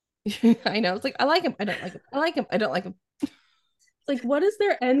 I know. It's like, I like him. I don't like him. I like him. I don't like him. It's like, what is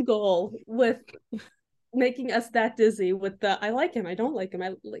their end goal with making us that dizzy with the I like him, I don't like him?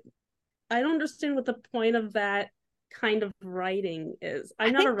 I don't understand what the point of that kind of writing is.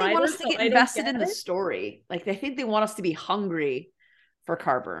 I'm not a writer. They want us to get invested in the story. Like, they think they want us to be hungry for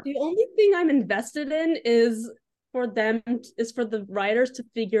Carver. The only thing I'm invested in is for the writers to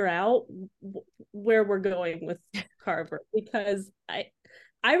figure out where we're going with Carver, because I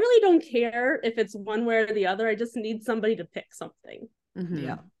really don't care if it's one way or the other. I just need somebody to pick something. Mm-hmm.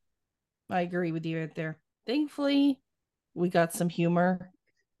 Yeah, I agree with you right there. Thankfully, we got some humor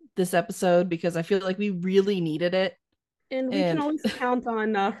this episode because I feel like we really needed it. And we can always count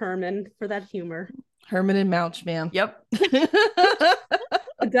on Herman for that humor. Herman and Mouch, man. Yep.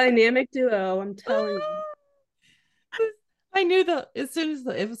 A dynamic duo, I'm telling you. I knew that as soon as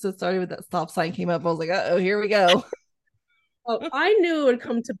the episode started with that stop sign came up, I was like, oh, here we go. Oh, I knew it would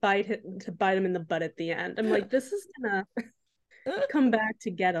come to bite him in the butt at the end. I'm like, this is gonna come back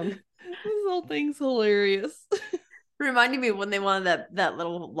to get him. This whole thing's hilarious. Reminded me when they wanted that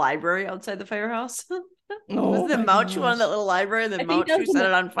little library outside the firehouse. Was the Mouch who wanted that little library, and then Mouch who set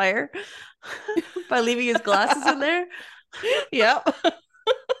it on fire by leaving his glasses in there? Yep.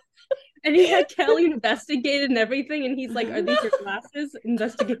 And he had Kelly investigated and everything, and he's like, are these your glasses?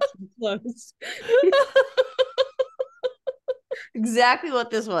 Investigation closed. Exactly what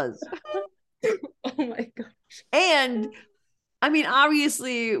this was. Oh my gosh. And I mean,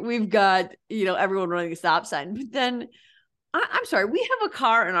 obviously we've got, everyone running a stop sign, but then I'm sorry, we have a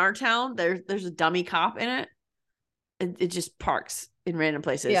car in our town. There's a dummy cop in it. It just parks in random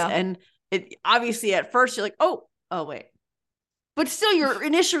places. Yeah. And it obviously at first you're like, oh wait. But still your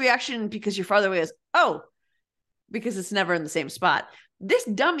initial reaction, because you're farther away, is, oh, because it's never in the same spot. This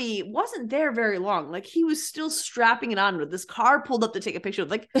dummy wasn't there very long. Like, he was still strapping it on with this car pulled up to take a picture.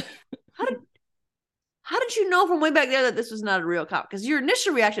 Like, how did you know from way back there that this was not a real cop? Because your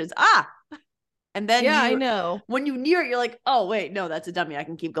initial reaction is, and then I know. When you near it, you're like, oh wait, no, that's a dummy. I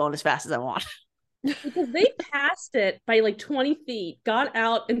can keep going as fast as I want. Because they passed it by like 20 feet, got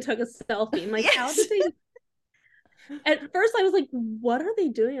out and took a selfie. I'm like, yes. How did they? At first I was like, what are they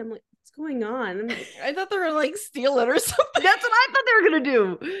doing? I'm like, what's going on? I thought they were like steal it or something. That's what I thought they were gonna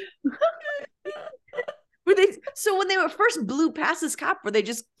do. So when they were first blew past this cop, were they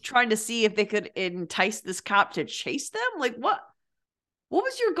just trying to see if they could entice this cop to chase them? Like, what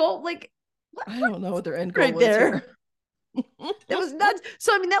was your goal? Like, I don't know what their end goal right was there. It was nuts.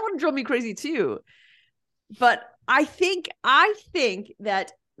 So I mean, that one drove me crazy too. But I think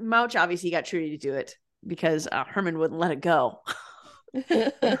that Mouch obviously got Trudy to do it because Herman wouldn't let it go.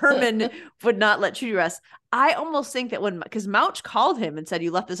 Herman would not let Trudy rest. I almost think that because Mouch called him and said,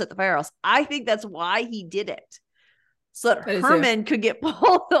 you left this at the firehouse. I think that's why he did it. So that Herman could get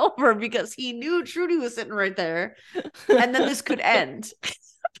pulled over because he knew Trudy was sitting right there. And then this could end.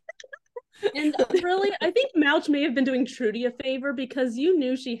 And really, I think Mouch may have been doing Trudy a favor because you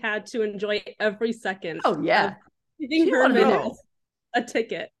knew she had to enjoy every second. Oh, yeah. Giving Herman a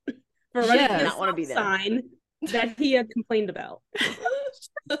ticket for running not want to be there. Sign that he had complained about.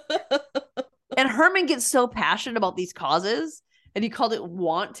 And Herman gets so passionate about these causes, and he called it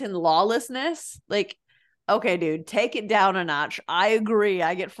wanton lawlessness. Like, okay, dude, take it down a notch. I agree.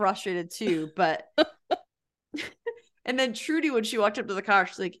 I get frustrated too. But and then Trudy, when she walked up to the car,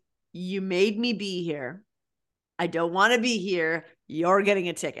 she's like, you made me be here. I don't want to be here. You're getting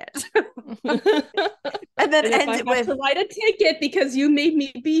a ticket. And then ends it with, to write a ticket because you made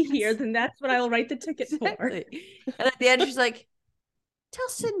me be here, then that's what I'll write the ticket for. And at the end, she's like, tell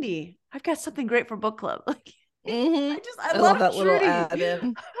Cindy I've got something great for book club. Like, I love that Trudy. Little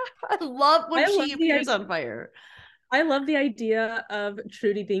add-in. I love when she appears on fire. I love the idea of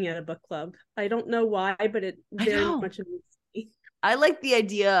Trudy being at a book club. I don't know why, but it very much amuses me. I like the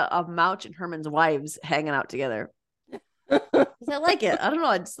idea of Mouch and Herman's wives hanging out together. I like it. I don't know.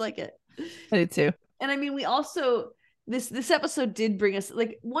 I just like it. I do too. And I mean, we also this episode did bring us,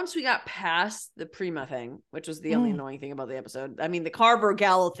 like, once we got past the Prima thing, which was the only annoying thing about the episode. I mean, the Carver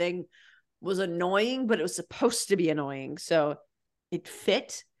Gallo thing was annoying, but it was supposed to be annoying, so it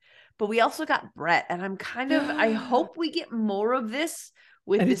fit. But we also got Brett, and I'm kind of I hope we get more of this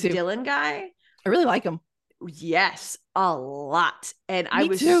with this Dylan guy. I really like him. Yes, a lot. And I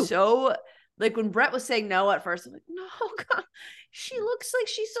was so like, when Brett was saying no at first, I'm like, no, God, she looks like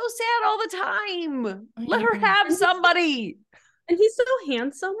she's so sad all the time. Let her have somebody. And he's so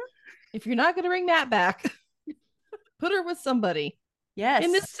handsome. If you're not going to bring Matt back, put her with somebody. Yes.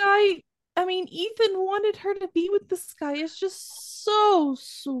 And this guy, I mean, Ethan wanted her to be with this guy. It's just so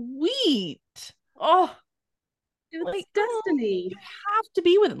sweet. Oh, it's like destiny. You have to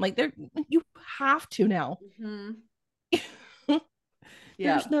be with him. Like, you have to now. Mm-hmm.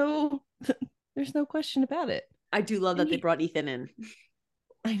 Yeah. There's no question about it. I do love that they brought Ethan in.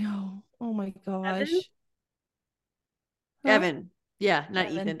 I know. Oh my gosh. Evan. Yeah, not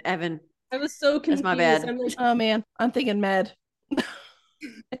Evan. Ethan. Evan. I was so confused. That's my bad. Like, oh man, I'm thinking Med.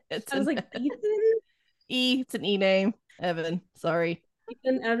 I was like, Ethan? It's an E name. Evan. Sorry.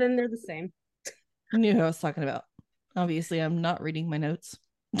 Ethan, Evan, they're the same. I knew who I was talking about. Obviously, I'm not reading my notes.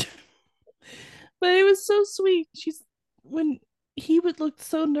 But it was so sweet. When he would look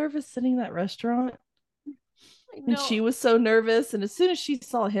so nervous sitting in that restaurant. And she was so nervous. And as soon as she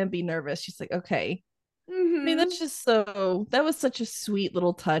saw him be nervous, she's like, okay. I mean, that was such a sweet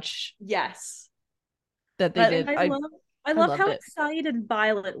little touch. Yes. That they did. I love how excited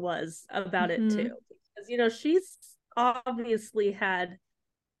Violet was about it too. Because, she's obviously had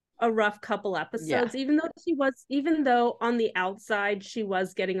a rough couple episodes, even though on the outside she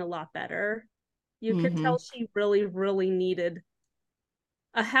was getting a lot better. You could tell she really, really needed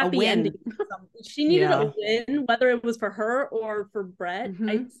a happy ending. She needed a win, whether it was for her or for Brett.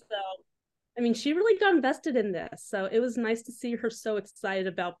 She really got invested in this. So it was nice to see her so excited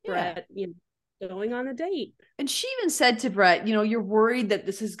about Brett, going on a date. And she even said to Brett, you're worried that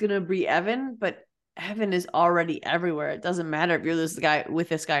this is going to be Evan, but Evan is already everywhere. It doesn't matter if you're with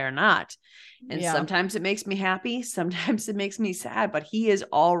this guy or not. And sometimes it makes me happy. Sometimes it makes me sad, but he is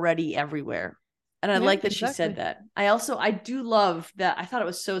already everywhere. And I like that she said that. I do love that. I thought it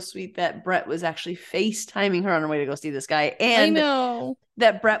was so sweet that Brett was actually FaceTiming her on her way to go see this guy. And I know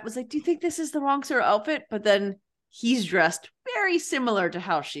that Brett was like, do you think this is the wrong sort of outfit? But then he's dressed very similar to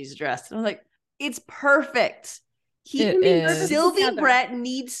how she's dressed. And I'm like, it's perfect. Sylvie Brett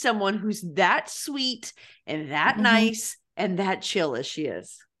needs someone who's that sweet and that nice and that chill as she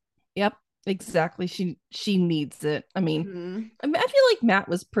is. Yep, exactly. She needs it. I mean, I feel like Matt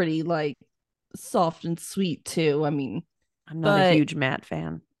was pretty like soft and sweet too. I mean, I'm not a huge Matt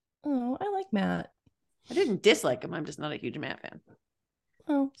fan. Oh, I like Matt. I didn't dislike him. I'm just not a huge Matt fan.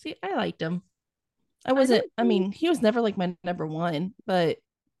 Oh, see, I liked him. He was never like my number one, but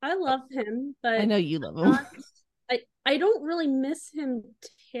I love him. But I know you love him. I don't really miss him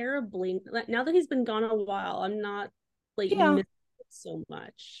terribly. Now that he's been gone a while, I'm not missing him so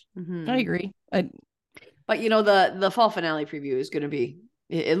much. I agree. But the fall finale preview is going to be.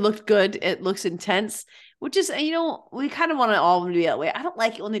 It looked good. It looks intense, which is, we kind of want to all be that way. I don't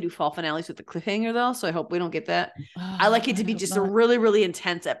like it when they do fall finales with the cliffhanger though. So I hope we don't get that. I like it to be just a really, really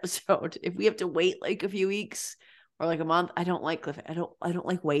intense episode. If we have to wait like a few weeks or like a month, I don't like I don't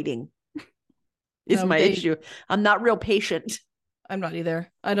like waiting. Is my issue. I'm not real patient. I'm not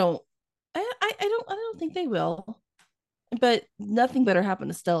either. I don't think they will. But nothing better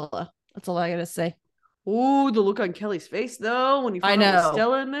happened to Stella. That's all I gotta say. Ooh, the look on Kelly's face though when you I found out it was know.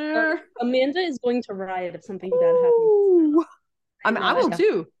 Stella in there. Amanda is going to riot if something bad happens. Ooh. I know. will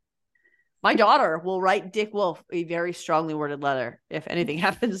too. My daughter will write Dick Wolf a very strongly worded letter if anything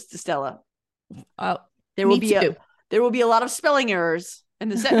happens to Stella. There will be a lot of spelling errors,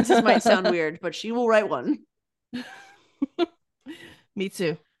 and the sentences might sound weird, but she will write one. Me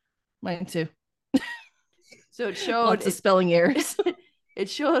too. Mine too. So it showed lots of spelling errors. It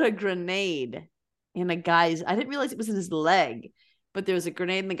showed a grenade in a guy's. I didn't realize it was in his leg, but there was a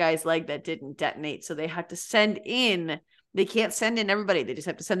grenade in the guy's leg that didn't detonate. So they had to send in. They can't send in everybody. They just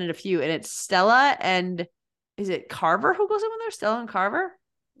have to send in a few. And it's Stella and is it Carver who goes in with her? Stella and Carver?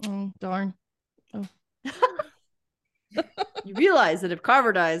 Oh, darn. Oh. You realize that if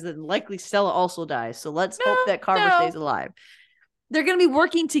Carver dies, then likely Stella also dies. So let's hope that Carver stays alive. They're going to be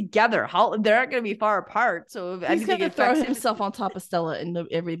working together. They're not going to be far apart. So if he's going to throw himself on top of Stella and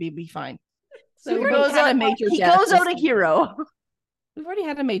everybody be fine. So he goes out a hero. We've already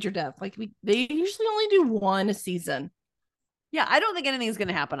had a major death. Like they usually only do one a season. Yeah, I don't think anything's going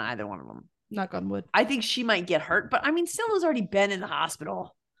to happen to either one of them. Knock on wood. I think she might get hurt, but I mean, Stella's already been in the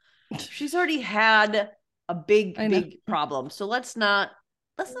hospital. She's already had a big problem. So let's not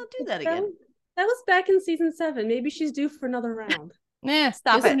do that again. That was back in season 7. Maybe she's due for another round.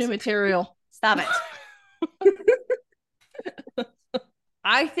 Stop it. Some new material. Stop it.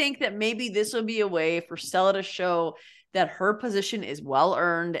 I think that maybe this will be a way for Stella to show that her position is well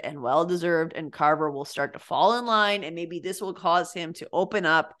earned and well deserved, and Carver will start to fall in line, and maybe this will cause him to open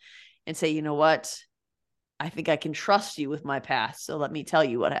up and say, you know what, I think I can trust you with my past, so let me tell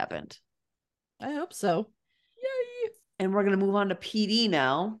you what happened. I hope so. Yay! And we're going to move on to PD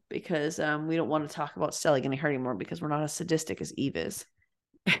now, because we don't want to talk about Stella getting hurt anymore, because we're not as sadistic as Eve is.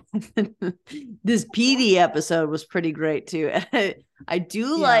 This PD episode was pretty great too. I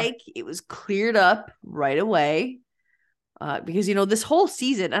do like it was cleared up right away. Because, this whole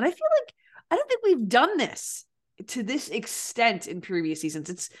season, and I feel like I don't think we've done this to this extent in previous seasons.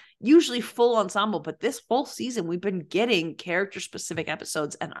 It's usually full ensemble, but this whole season we've been getting character specific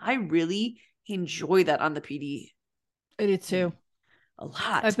episodes, and I really enjoy that on the PD. I do too. A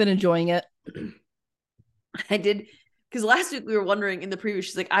lot. I've been enjoying it. I did, because last week we were wondering in the preview,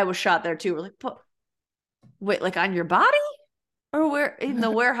 she's like, I was shot there too. We're like, wait, like on your body? Or where in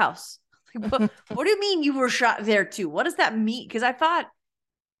the warehouse? What do you mean you were shot there too? What does that mean? Because I thought,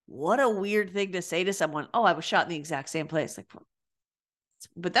 what a weird thing to say to someone. Oh, I was shot in the exact same place. Like,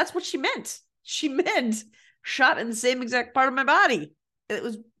 but that's what she meant. She meant shot in the same exact part of my body. It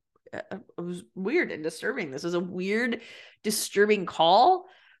was weird and disturbing. This was a weird, disturbing call.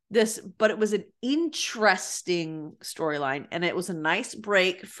 But it was an interesting storyline, and it was a nice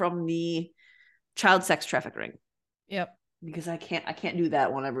break from the child sex trafficking. Yep. Because I can't do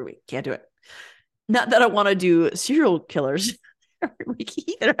that one every week. Can't do it. Not that I want to do serial killers every week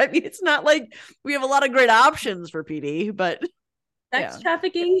either. I mean, it's not like we have a lot of great options for PD, but sex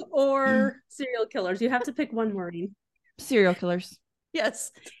trafficking or serial killers. You have to pick one wording. Serial killers.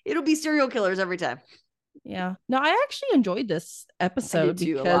 Yes, it'll be serial killers every time. Yeah. No, I actually enjoyed this episode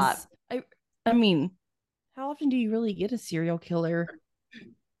because I mean, how often do you really get a serial killer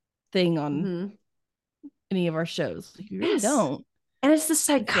thing on any of our shows? Like, you really don't. And it's the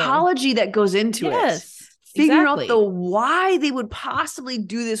psychology that goes into it. Figure out the why they would possibly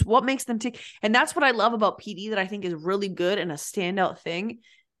do this, what makes them tick. And that's what I love about PD that I think is really good and a standout thing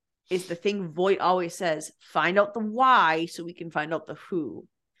is the thing Voight always says, find out the why so we can find out the who.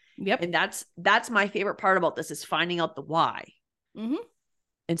 Yep. And that's my favorite part about this is finding out the why. Mm-hmm.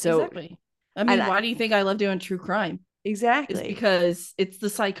 And so exactly. I mean, why do you think I love doing true crime? Exactly. It's because it's the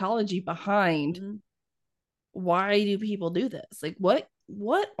psychology behind why do people do this? Like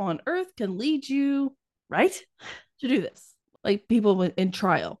what on earth can lead you right to do this? Like people in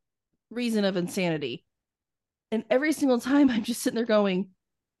trial, reason of insanity. And every single time I'm just sitting there going,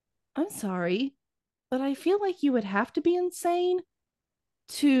 I'm sorry, but I feel like you would have to be insane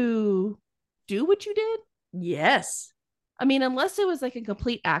to do what you did. Yes. I mean, unless it was like a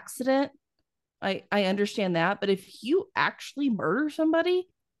complete accident, I understand that. But if you actually murder somebody,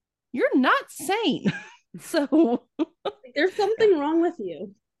 you're not sane. So there's something wrong with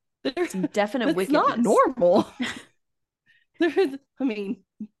you. There's some definite wickedness. It's not normal. I mean,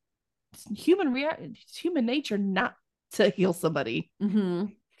 it's human nature not to heal somebody. Mm-hmm.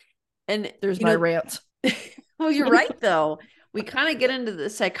 And there's my rant. Well, you're right, though. We kind of get into the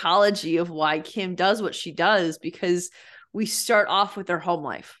psychology of why Kim does what she does, because we start off with their home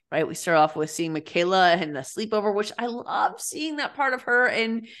life, right? We start off with seeing Michaela and the sleepover, which I love seeing that part of her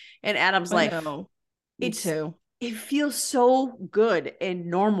and Adam's life. I know. Me too. It feels so good and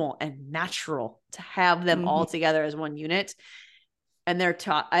normal and natural to have them all together as one unit. And they're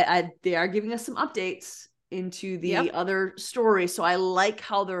they are giving us some updates into the other story. So I like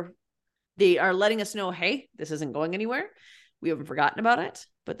how they are letting us know, hey, this isn't going anywhere. We haven't forgotten about it,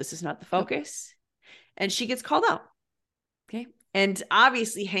 but this is not the focus. And she gets called out. Okay. And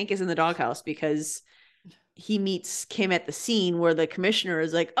obviously Hank is in the doghouse because he meets Kim at the scene where the commissioner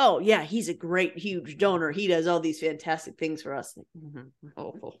is like, oh yeah, he's a great, huge donor. He does all these fantastic things for us. No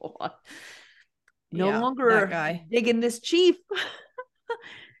longer digging this chief.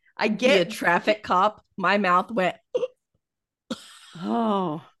 I get a traffic cop. My mouth went.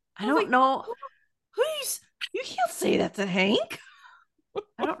 Oh, I don't know. You can't say that to Hank.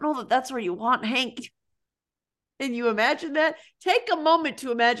 I don't know that that's where you want Hank. Can you imagine that? Take a moment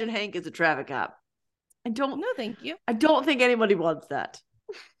to imagine Hank as a traffic cop. No, thank you. I don't think anybody wants that.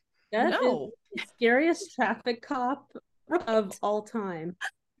 That is the scariest traffic cop of all time.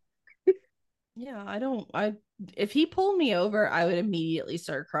 Yeah, if he pulled me over, I would immediately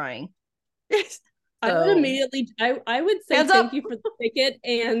start crying. I would immediately, I would say thank you for the ticket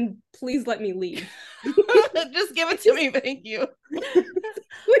and please let me leave. Just give it to me, thank you.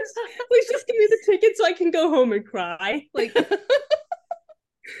 Please just give me the ticket so I can go home and cry. Like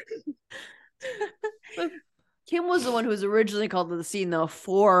Kim was the one who was originally called to the scene though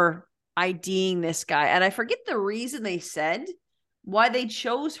for IDing this guy. And I forget the reason they said why they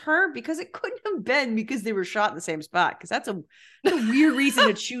chose her, because it couldn't have been because they were shot in the same spot. Because that's a weird reason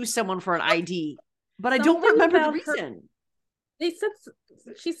to choose someone for an ID. But I don't remember the reason. She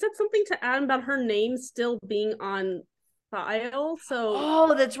said something to Adam about her name still being on file.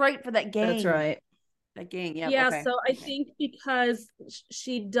 So that's right, for that gang. That's right. That gang, yeah. Yeah, okay. So I think because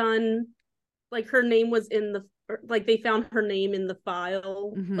she'd done, like, her name was in the, like, they found her name in the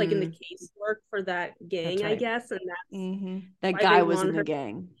file, like in the casework for that gang, right. I guess, and that's that guy was in the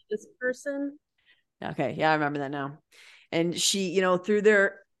gang. This person. Okay, yeah, I remember that now. And she, through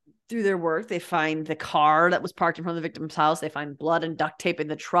their work, they find the car that was parked in front of the victim's house. They find blood and duct tape in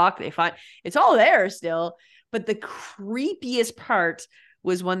the truck. They find it's all there still. But the creepiest part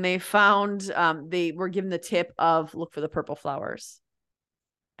was when they found, they were given the tip of look for the purple flowers.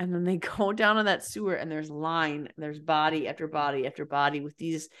 And then they go down in that sewer and there's body after body after body with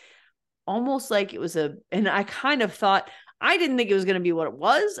these almost like it was and I kind of thought, I didn't think it was going to be what it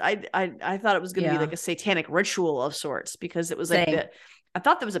was. I thought it was going to be like a satanic ritual of sorts, because it was like I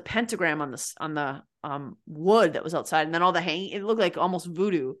thought there was a pentagram on the wood that was outside, and then all the hanging, it looked like almost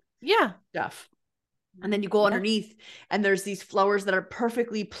voodoo stuff. And then you go underneath and there's these flowers that are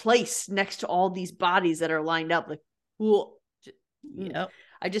perfectly placed next to all these bodies that are lined up. Like, cool.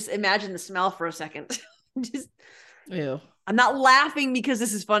 I just imagine the smell for a second. Ew. I'm not laughing because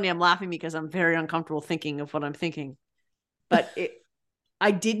this is funny. I'm laughing because I'm very uncomfortable thinking of what I'm thinking. But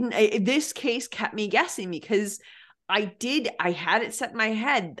this case kept me guessing, because I had it set in my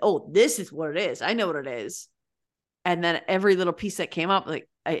head. Oh, this is what it is. I know what it is. And then every little piece that came up, like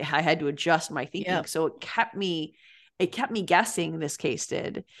I had to adjust my thinking. Yep. So it kept me guessing, this case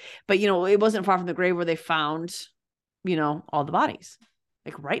did. But, it wasn't far from the grave where they found, all the bodies,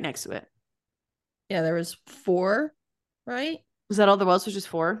 like right next to it. Yeah. There was 4, right? Was that all there was just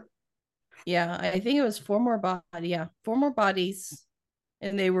 4? Yeah. I think it was 4 more bodies. Yeah. 4 more bodies.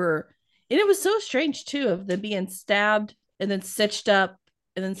 And it was so strange too, of them being stabbed and then stitched up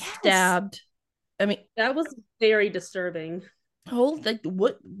and then stabbed. I mean, that was very disturbing. Like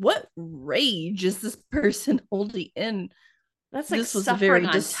what rage is this person holding in? That's like this was very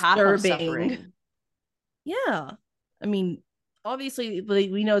disturbing. Yeah, I mean, obviously,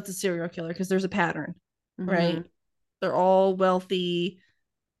 we know it's a serial killer because there's a pattern, right? They're all wealthy.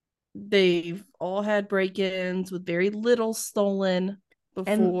 They've all had break-ins with very little stolen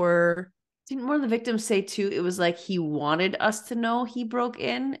before. And didn't one of the victims say too, it was like he wanted us to know he broke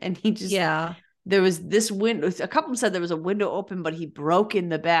in, and he just there was this window. A couple said there was a window open, but he broke in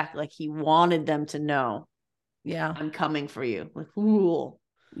the back, like he wanted them to know. Yeah, I'm coming for you. Like, ooh.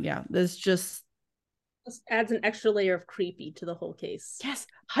 Yeah, this just adds an extra layer of creepy to the whole case. Yes.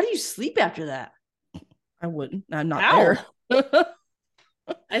 How do you sleep after that? I wouldn't. I'm not there.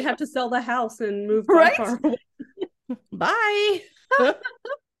 I'd have to sell the house and move far away. Bye.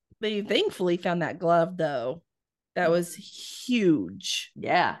 They thankfully found that glove, though. That was huge.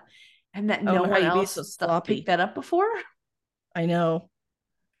 Yeah. And that no one else picked that up before. I know.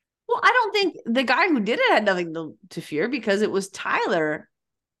 Well, I don't think the guy who did it had nothing to fear, because it was Tyler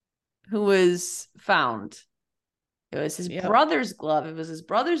who was found. It was his Yep. brother's glove. It was his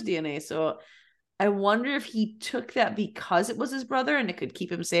brother's DNA. So I wonder if he took that because it was his brother and it could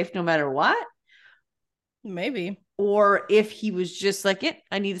keep him safe no matter what. Maybe. Or if he was just like, yeah,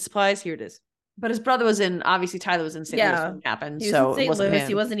 I need the supplies. Here it is. But his brother was in, obviously Tyler was in St. Louis when it happened. He was So in it St. wasn't Louis. him.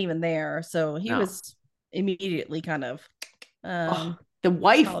 He wasn't even there. So he No. was immediately kind of The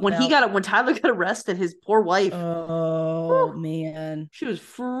wife, called when out. when Tyler got arrested, his poor wife, Oh man. she was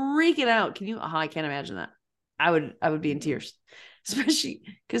freaking out. Can you? Oh, I can't imagine that. I would be in tears, especially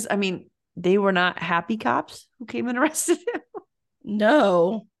because I mean they were not happy cops who came and arrested him.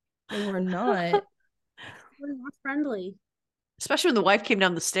 No, they were not. We're not friendly. Especially when the wife came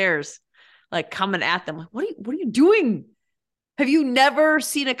down the stairs, like coming at them. Like, what are you doing? Have you never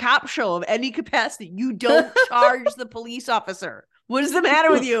seen a cop show of any capacity? You don't charge the police officer. What is the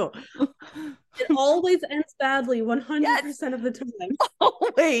matter with you? It always ends badly 100% of the time.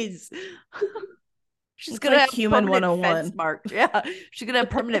 Always. She's It's gonna like have human permanent 101. fence marks. Yeah, she's gonna have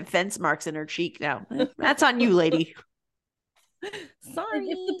permanent fence marks in her cheek now. That's on you, lady. Sorry.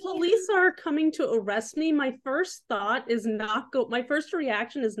 If the police are coming to arrest me, my first thought is my first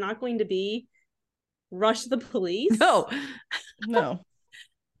reaction is not going to be rush the police. No, No.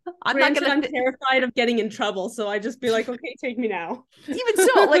 I'm Granted, not gonna. I'm terrified of getting in trouble, so I just be like, okay, take me now. Even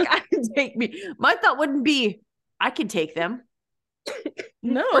so, like I can take me. My thought wouldn't be, I can take them.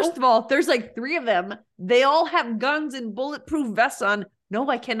 No. First of all, there's like 3 of them. They all have guns and bulletproof vests on. No,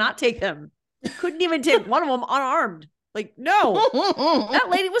 I cannot take them. Couldn't even take one of them unarmed. Like, no, that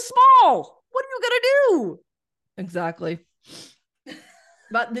lady was small. What are you gonna do? Exactly.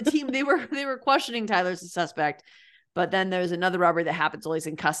 But the team, they were questioning Tyler as a suspect. But then there's another robbery that happens while he's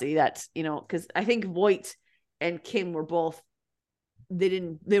in custody. That's, because I think Voight and Kim were both,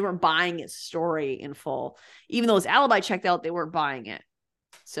 they weren't buying his story in full. Even though his alibi checked out, they weren't buying it.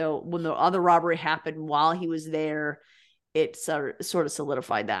 So when the other robbery happened while he was there, it sort of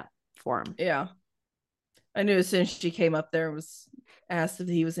solidified that for him. Yeah. I knew as soon as she came up there and was asked if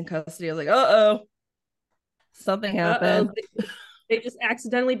he was in custody, I was like, uh-oh. Something happened. They just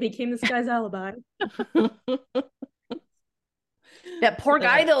accidentally became this guy's alibi. That poor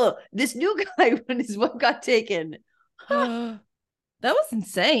guy, though, this new guy, when his wife got taken. That was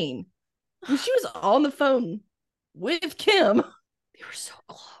insane. When she was on the phone with Kim. They were so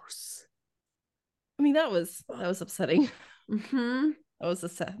close. I mean, that was upsetting. Mm-hmm.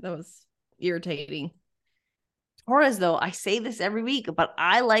 That was irritating. Torres, though, I say this every week, but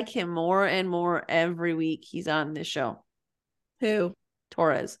I like him more and more every week he's on this show. Who?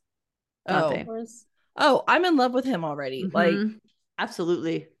 Torres. Oh. Dante. Oh, I'm in love with him already. Mm-hmm. Like,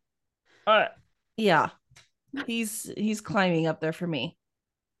 absolutely. Yeah. He's climbing up there for me.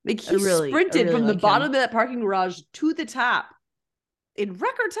 Like he really sprinted from the like bottom him. of that parking garage to the top in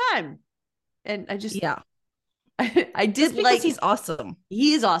record time. And I just I did just because he's awesome.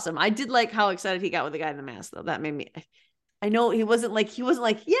 He is awesome. I did like how excited he got with the guy in the mask, though. That made me, I know he wasn't like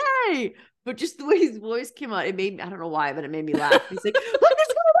yay, but just the way his voice came out, it made me, I don't know why, but it made me laugh. He's like, look,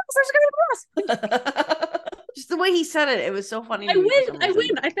 there's a guy in the mask. Just the way he said it, it was so funny. I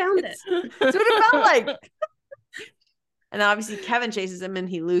win. I found it. That's what it felt like. And obviously Kevin chases him and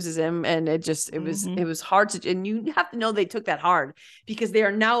he loses him. And it was hard to, and you have to know they took that hard because they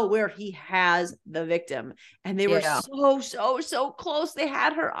are now aware he has the victim. And they were so close. They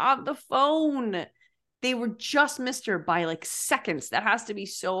had her on the phone. They were just missed her by like seconds. That has to be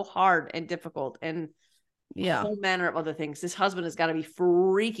so hard and difficult. And a whole manner of other things. This husband has got to be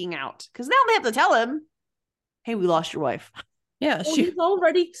freaking out because now they have to tell him, hey, we lost your wife. Yeah. Well, he's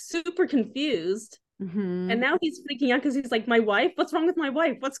already super confused. Mm-hmm. And now he's freaking out because he's like, my wife? What's wrong with my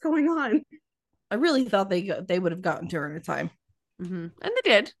wife? What's going on? I really thought they would have gotten to her in time. Mm-hmm. And they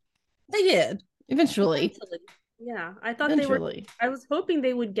did. They did. Eventually. Yeah. I thought I was hoping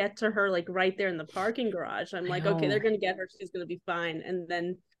they would get to her like right there in the parking garage. I'm like, okay, they're going to get her. She's going to be fine. And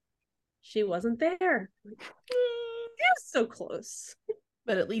then she wasn't there. It was so close.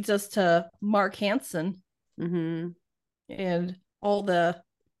 But it leads us to Mark Hansen. Mm-hmm. And all the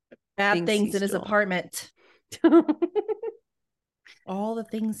bad things in his apartment. All the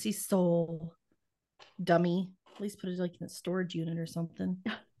things he stole. Dummy. At least put it like in a storage unit or something.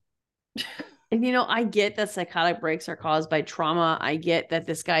 And I get that psychotic breaks are caused by trauma. I get that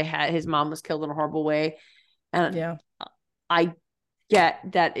this guy his mom was killed in a horrible way. And I get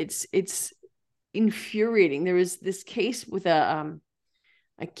that it's infuriating. There was this case with a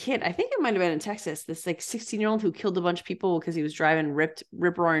kid, I think it might have been in Texas, this like 16-year-old who killed a bunch of people because he was driving rip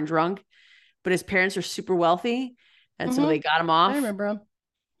roaring drunk, but his parents are super wealthy. And so they got him off. I remember him.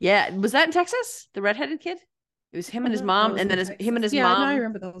 Yeah. Was that in Texas? The redheaded kid? It was him and his mom. And then him and his mom. I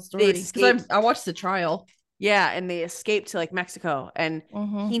remember the whole story. I watched the trial. Yeah, and they escaped to like Mexico, and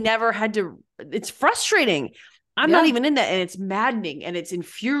Mhm. he never had to. It's frustrating. I'm Yeah. not even in that, and it's maddening and it's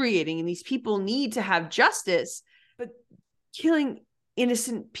infuriating. And these people need to have justice, but killing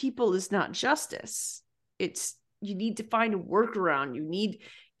innocent people is not justice. It's you need to find a workaround. You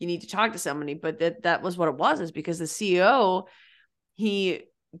need to talk to somebody. But that was what it was, is because the CEO, he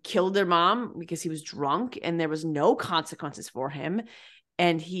killed their mom because he was drunk, and there was no consequences for him.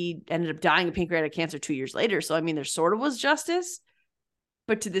 And he ended up dying of pancreatic cancer 2 years later. So, I mean, there sort of was justice.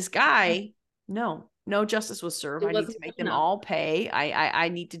 But to this guy, no justice was served. It I need to wasn't make them enough. all pay. I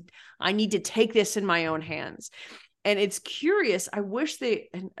need to take this in my own hands. And it's curious. I wish this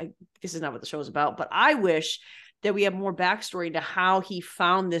is not what the show is about, but I wish that we have more backstory into how he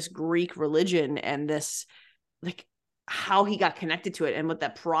found this Greek religion and this, like, how he got connected to it and what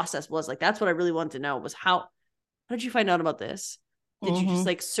that process was. Like, that's what I really wanted to know, was how did you find out about this? Did you just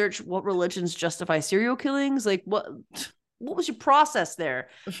like search what religions justify serial killings? Like, what was your process there?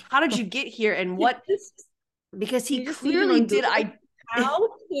 How did you get here? And what, because he clearly did. How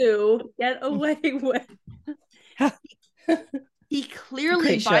to get away with. He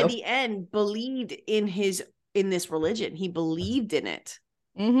clearly by the end believed in this religion. He believed in it.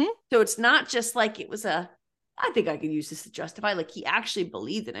 Mm-hmm. So it's not just like it was I think I could use this to justify, like, he actually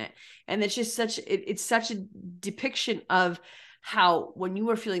believed in it. And it's just it's such a depiction of how, when you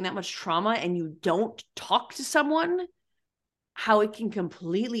are feeling that much trauma and you don't talk to someone, how it can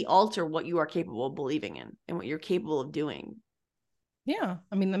completely alter what you are capable of believing in and what you're capable of doing. Yeah.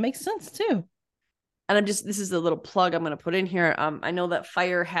 I mean, that makes sense too. And this is a little plug I'm going to put in here. I know that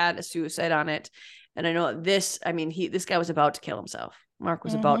Fire had a suicide on it. And I know this guy was about to kill himself. Mark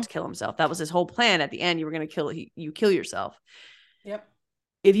was about to kill himself. That was his whole plan. At the end, you were going to kill yourself. Yep.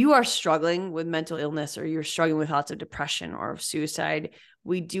 If you are struggling with mental illness, or you're struggling with thoughts of depression or of suicide,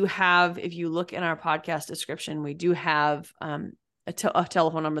 we do have, if you look in our podcast description, we do have a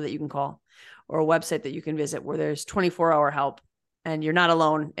telephone number that you can call, or a website that you can visit, where there's 24-hour help, and you're not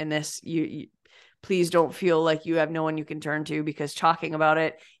alone in this. You please don't feel like you have no one you can turn to, because talking about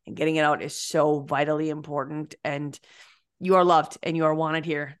it and getting it out is so vitally important, and you are loved and you are wanted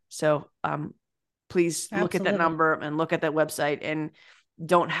here. So please look at that number and look at that website, and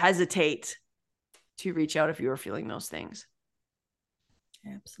don't hesitate to reach out if you are feeling those things.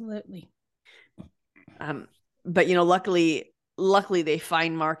 Absolutely. But luckily they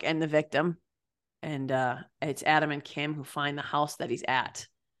find Mark and the victim, and it's Adam and Kim who find the house that he's at.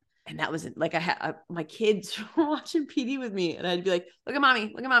 And that was like, my kids were watching PD with me, and I'd be like, look at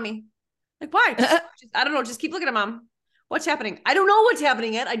mommy. Like, why? I don't know. Just keep looking at mom. What's happening? I don't know what's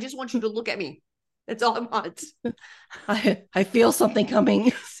happening yet. I just want you to look at me. That's all I want. I feel something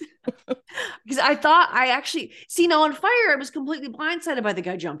coming. Because I thought, I actually see now on Fire, I was completely blindsided by the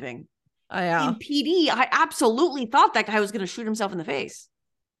guy jumping. Yeah. In PD, I absolutely thought that guy was going to shoot himself in the face.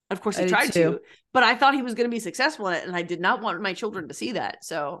 Of course, he tried to, but I thought he was going to be successful in it, and I did not want my children to see that.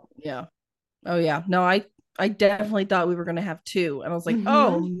 So yeah. Oh yeah. No, I definitely thought we were going to have two, and I was like,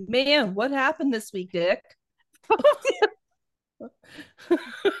 oh man, what happened this week, Dick?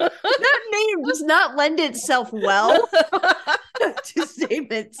 That name does not lend itself well to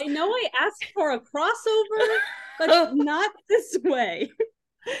statements. I know I asked for a crossover, but not this way.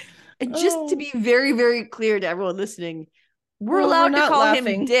 And just to be very, very clear to everyone listening, we're allowed to call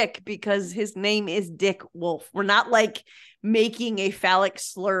him Dick because his name is Dick Wolf. We're not like making a phallic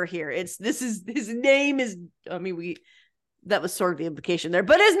slur here. His name is, that was sort of the implication there,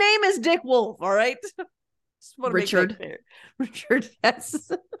 but his name is Dick Wolf. All right. Richard.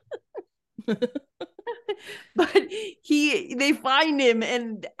 Yes. But they find him,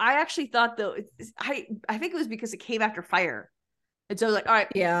 and I actually thought, though, I think it was because it came after Fire. And so I was like, all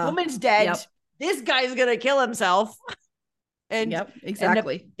right, woman's dead. Yep. This guy's going to kill himself. And yep,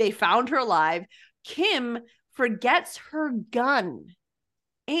 exactly. And they found her alive. Kim forgets her gun.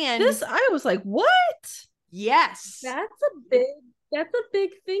 And I was like, what? Yes. That's a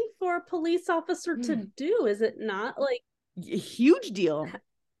big thing for a police officer to do, is it not? Like, a huge deal.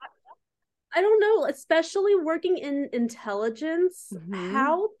 I don't know, especially working in intelligence.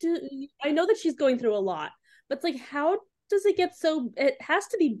 How I know that she's going through a lot, but it's like, how does it get so, it has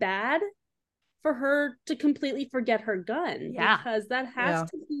to be bad for her to completely forget her gun. Yeah. Because that has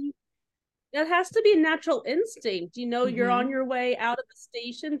to be a natural instinct. You're on your way out of the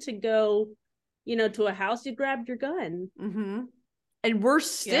station to go, to a house, you grabbed your gun. And we're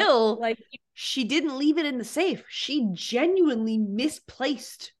still like, she didn't leave it in the safe. She genuinely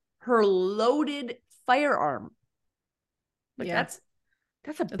misplaced her loaded firearm. Like, that's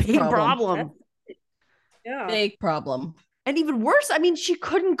a big problem. Big problem. And even worse, she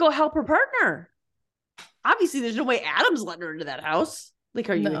couldn't go help her partner. obviously there's no way Adam's letting her into that house. Like,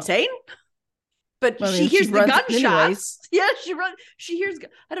 are you No. insane? But Well, I she mean, she hears the runs gunshots. anyways. Yeah, she hears,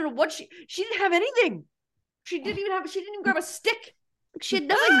 I don't know what she didn't have anything. She didn't even grab a stick. She had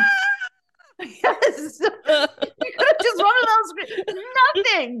nothing. Yes. She could have just run around.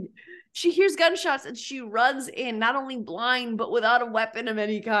 Nothing. She hears gunshots and she runs in, not only blind, but without a weapon of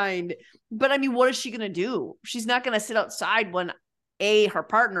any kind. But I mean, what is she going to do? She's not going to sit outside when A, her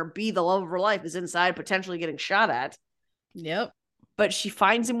partner, B, the love of her life, is inside potentially getting shot at. Yep. But she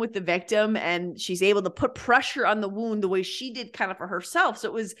finds him with the victim and she's able to put pressure on the wound the way she did kind of for herself.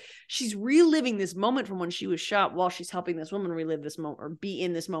 So she's reliving this moment from when she was shot while she's helping this woman relive this moment or be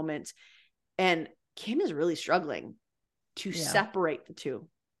in this moment. And Kim is really struggling to separate the two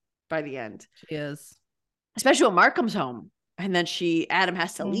by the end. She is. Especially when Mark comes home and then Adam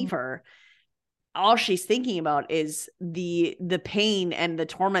has to leave her. All she's thinking about is the pain and the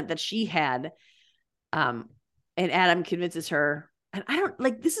torment that she had. And Adam convinces her. And I don't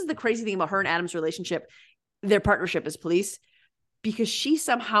like, this is the crazy thing about her and Adam's relationship, their partnership as police, because she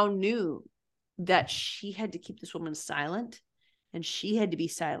somehow knew that she had to keep this woman silent and she had to be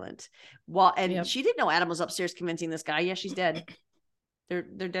silent. She didn't know Adam was upstairs convincing this guy. Yeah, she's dead. They're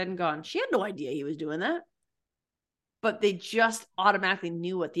dead and gone. She had no idea he was doing that, but they just automatically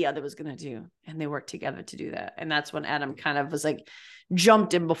knew what the other was going to do. And they worked together to do that. And that's when Adam kind of was like,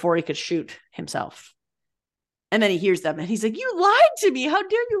 jumped him before he could shoot himself. And then he hears them and he's like, you lied to me. How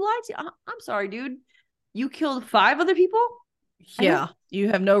dare you lie to me? I'm sorry, dude. You killed 5 other people? Yeah. You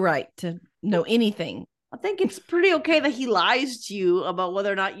have no right to know anything. I think it's pretty okay that he lies to you about whether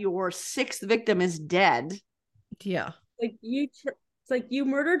or not your 6th victim is dead. Yeah. Like it's like you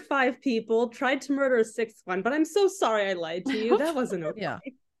murdered 5 people, tried to murder a 6th one, but I'm so sorry I lied to you. That wasn't okay. Yeah.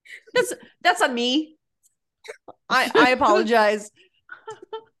 That's on me. I apologize.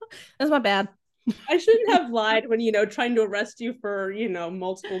 That's my bad. I shouldn't have lied when, trying to arrest you for,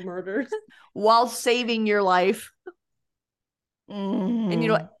 multiple murders. While saving your life.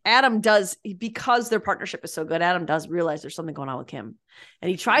 And, Adam does, because their partnership is so good, Adam does realize there's something going on with Kim. And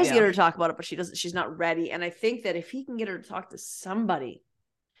he tries to get her to talk about it, but she's not ready. And I think that if he can get her to talk to somebody,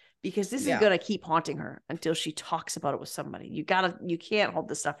 because this is going to keep haunting her until she talks about it with somebody. You can't hold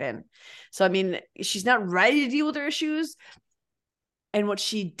this stuff in. So, I mean, she's not ready to deal with her issues. And what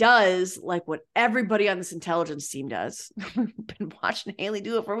she does, like what everybody on this intelligence team does, been watching Haley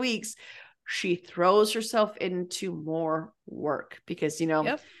do it for weeks, she throws herself into more work because,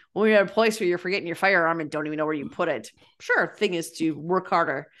 when you're at a place where you're forgetting your firearm and don't even know where you put it, sure, thing is to work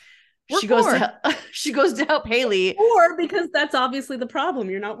harder. She goes to help Haley. Or because that's obviously the problem.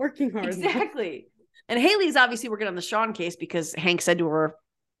 You're not working hard. Exactly. And Haley's obviously working on the Sean case because Hank said to her,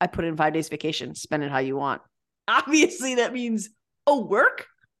 I put in 5 days vacation, spend it how you want. Obviously that means, work?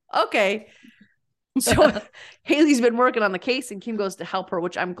 Okay. So Haley's been working on the case and Kim goes to help her,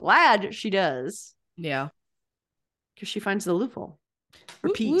 which I'm glad she does. Yeah. Because she finds the loophole for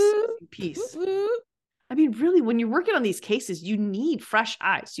peace. I mean, really, when you're working on these cases, you need fresh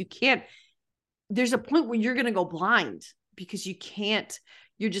eyes. There's a point where you're going to go blind because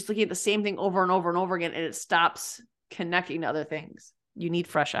you're just looking at the same thing over and over and over again and it stops connecting to other things. You need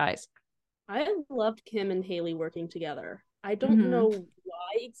fresh eyes. I loved Kim and Haley working together. I don't know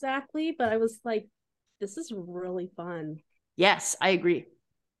why exactly, but I was like, this is really fun. Yes, I agree.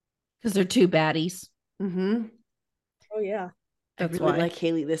 Because they're 2 baddies. Mm-hmm. Oh, yeah. That's I really why. like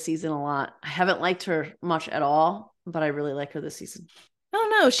Haley this season a lot. I haven't liked her much at all, but I really like her this season. I don't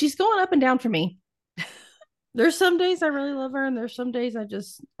know. She's going up and down for me. There's some days I really love her, and there's some days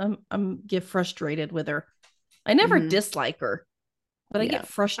I'm get frustrated with her. I never dislike her, but I get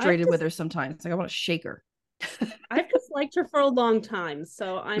frustrated with her sometimes. Like I want to shake her. I've disliked her for a long time,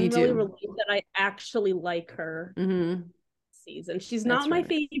 so I'm really relieved that I actually like her season. She's not my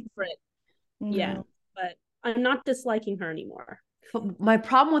favorite yet, but I'm not disliking her anymore. But my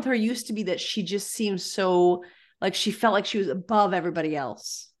problem with her used to be that she just seemed so like she felt like she was above everybody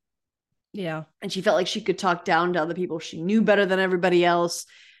else. Yeah. And she felt like she could talk down to other people. She knew better than everybody else,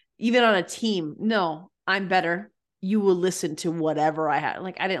 even on a team. No, I'm better. You will listen to whatever I have.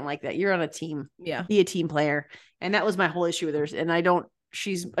 Like, I didn't like that. You're on a team. Yeah. Be a team player. And that was my whole issue with her. And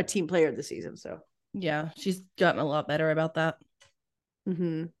she's a team player this season. So yeah, she's gotten a lot better about that.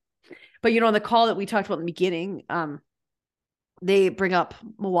 Mm-hmm. But on the call that we talked about in the beginning, they bring up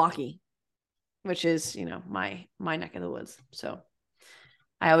Milwaukee, which is, my neck of the woods. So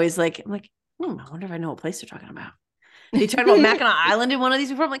I always I wonder if I know what place they're talking about. They talked about Mackinac Island in one of these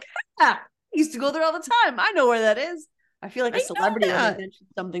before. I'm like, I used to go there all the time. I know where that is. I feel like a celebrity when I mentioned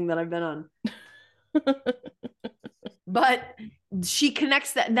something that I've been on. But she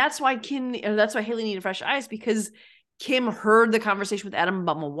connects that, and that's why Haley needed fresh eyes, because Kim heard the conversation with Adam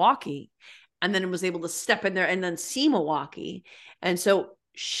about Milwaukee, and then was able to step in there and then see Milwaukee. And so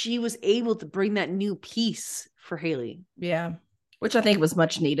she was able to bring that new piece for Haley. Yeah. Which I think was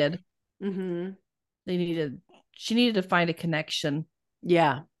much needed. Mm-hmm. She needed to find a connection.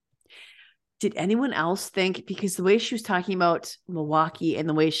 Yeah. Did anyone else think, because the way she was talking about Milwaukee and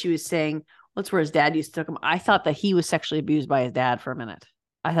the way she was saying, that's where his dad used to take him, I thought that he was sexually abused by his dad for a minute.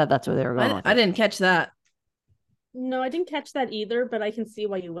 I thought that's where they were going with it. I didn't catch that. No, I didn't catch that either, but I can see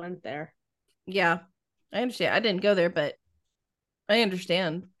why you went there. Yeah, I understand. I didn't go there, but I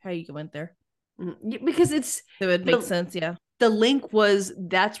understand how you went there. Because it would make sense, yeah. The link was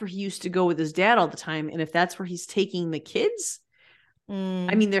that's where he used to go with his dad all the time. And if that's where he's taking the kids,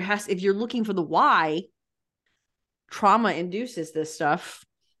 I mean, if you're looking for the why, trauma induces this stuff.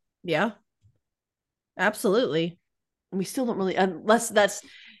 Yeah, absolutely. And we still don't really, unless that's,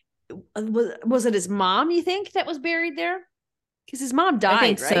 was it his mom, you think, that was buried there? Because his mom died, I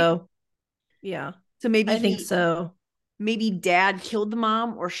think right? so. Yeah. So maybe I think so. Maybe dad killed the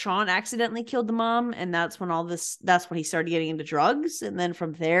mom, or Sean accidentally killed the mom. And that's when that's when he started getting into drugs. And then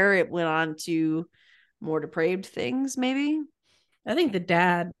from there, it went on to more depraved things, maybe. I think the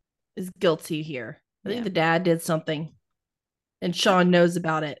dad is guilty here. I think the dad did something and Sean knows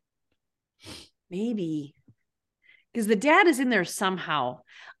about it. Maybe. Because the dad is in there somehow.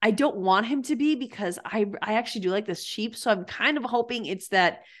 I don't want him to be, because I actually do like this sheep. So I'm kind of hoping it's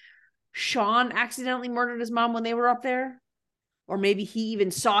that Sean accidentally murdered his mom when they were up there. Or maybe he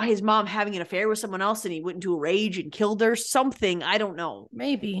even saw his mom having an affair with someone else and he went into a rage and killed her. Something. I don't know.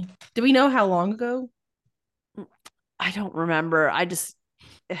 Maybe. Do we know how long ago? I don't remember. I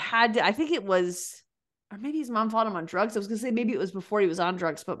think it was, or maybe his mom found him on drugs. I was going to say maybe it was before he was on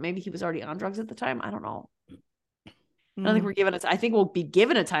drugs, but maybe he was already on drugs at the time. I don't know. I don't think we're given it. I think we'll be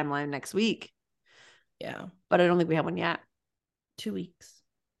given a timeline next week. Yeah. But I don't think we have one yet. 2 weeks.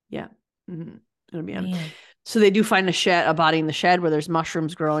 Yeah. Mm-hmm. It'll be on. So they do find a body in the shed where there's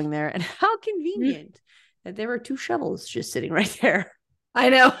mushrooms growing there. And how convenient that there were 2 shovels just sitting right there. I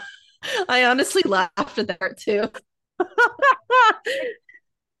know. I honestly laughed at that too.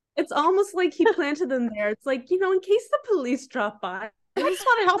 It's almost like he planted them there. It's like, in case the police drop by, I just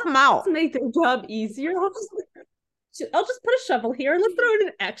want to help them out. To make their job easier, I'll just put a shovel here and let's throw in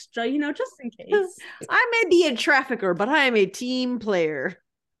an extra, just in case. I may be a trafficker, but I am a team player.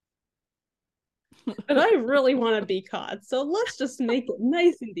 And I really want to be caught. So let's just make it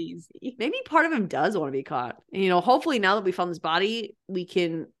nice and easy. Maybe part of him does want to be caught. And, hopefully now that we found this body, we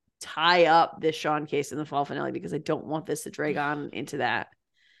can tie up this Sean case in the fall finale, because I don't want this to drag on into that.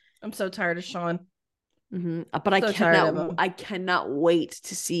 I'm so tired of Sean. Mm-hmm. But I cannot wait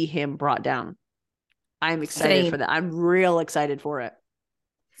to see him brought down. I'm excited for that. I'm real excited for it.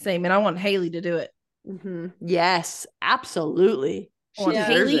 Same. And I want Haley to do it. Mm-hmm. Yes, absolutely.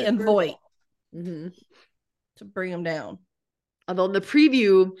 Haley and Voight to bring him down. Although in the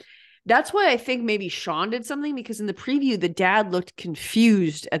preview, that's why I think maybe Sean did something, because in the preview, the dad looked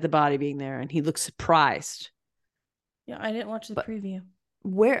confused at the body being there and he looked surprised. Yeah, I didn't watch the preview.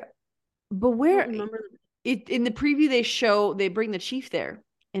 Where in the preview, they bring the chief there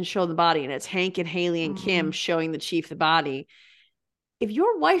and show the body, and it's Hank and Haley and Kim showing the chief the body. If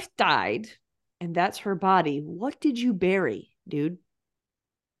your wife died and that's her body, what did you bury, dude?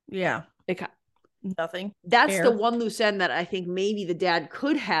 Yeah. Nothing. That's the one loose end that I think maybe the dad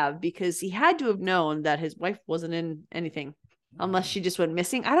could have, because he had to have known that his wife wasn't in anything, unless she just went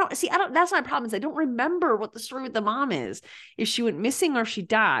missing. That's my problem, is I don't remember what the story with the mom is. If she went missing or she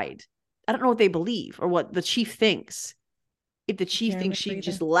died. I don't know what they believe or what the chief thinks. If the chief thinks she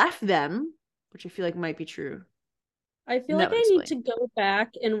just left them, which I feel like might be true. I feel like I need to go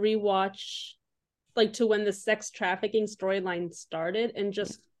back and rewatch, like, to when the sex trafficking storyline started, and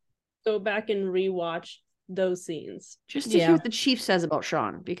just go back and rewatch those scenes. Just to hear what the chief says about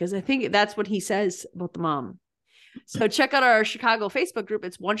Sean, because I think that's what he says about the mom. So check out our Chicago Facebook group.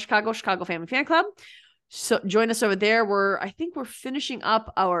 It's One Chicago Family Fan Club. So join us over there. I think we're finishing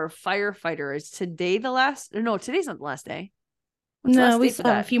up our firefighter. Is today the last? No, today's not the last day. We still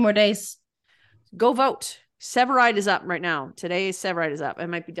have a few more days. Go vote. Severide is up right now. Today, Severide is up. It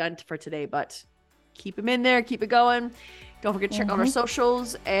might be done for today, but keep them in there. Keep it going. Don't forget to check out our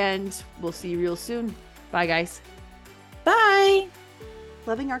socials, and we'll see you real soon. Bye, guys. Bye.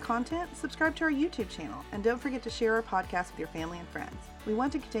 Loving our content? Subscribe to our YouTube channel, and don't forget to share our podcast with your family and friends. We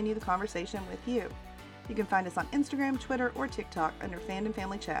want to continue the conversation with you. You can find us on Instagram, Twitter, or TikTok under Fandom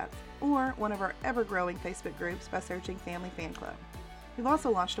Family Chats, or one of our ever-growing Facebook groups by searching Family Fan Club. We've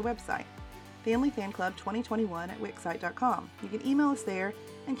also launched a website. Family Fan Club 2021 at wixsite.com. You can email us there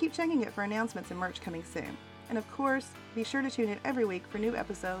and keep checking it for announcements and merch coming soon. And of course, be sure to tune in every week for new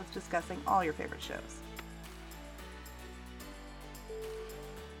episodes discussing all your favorite shows.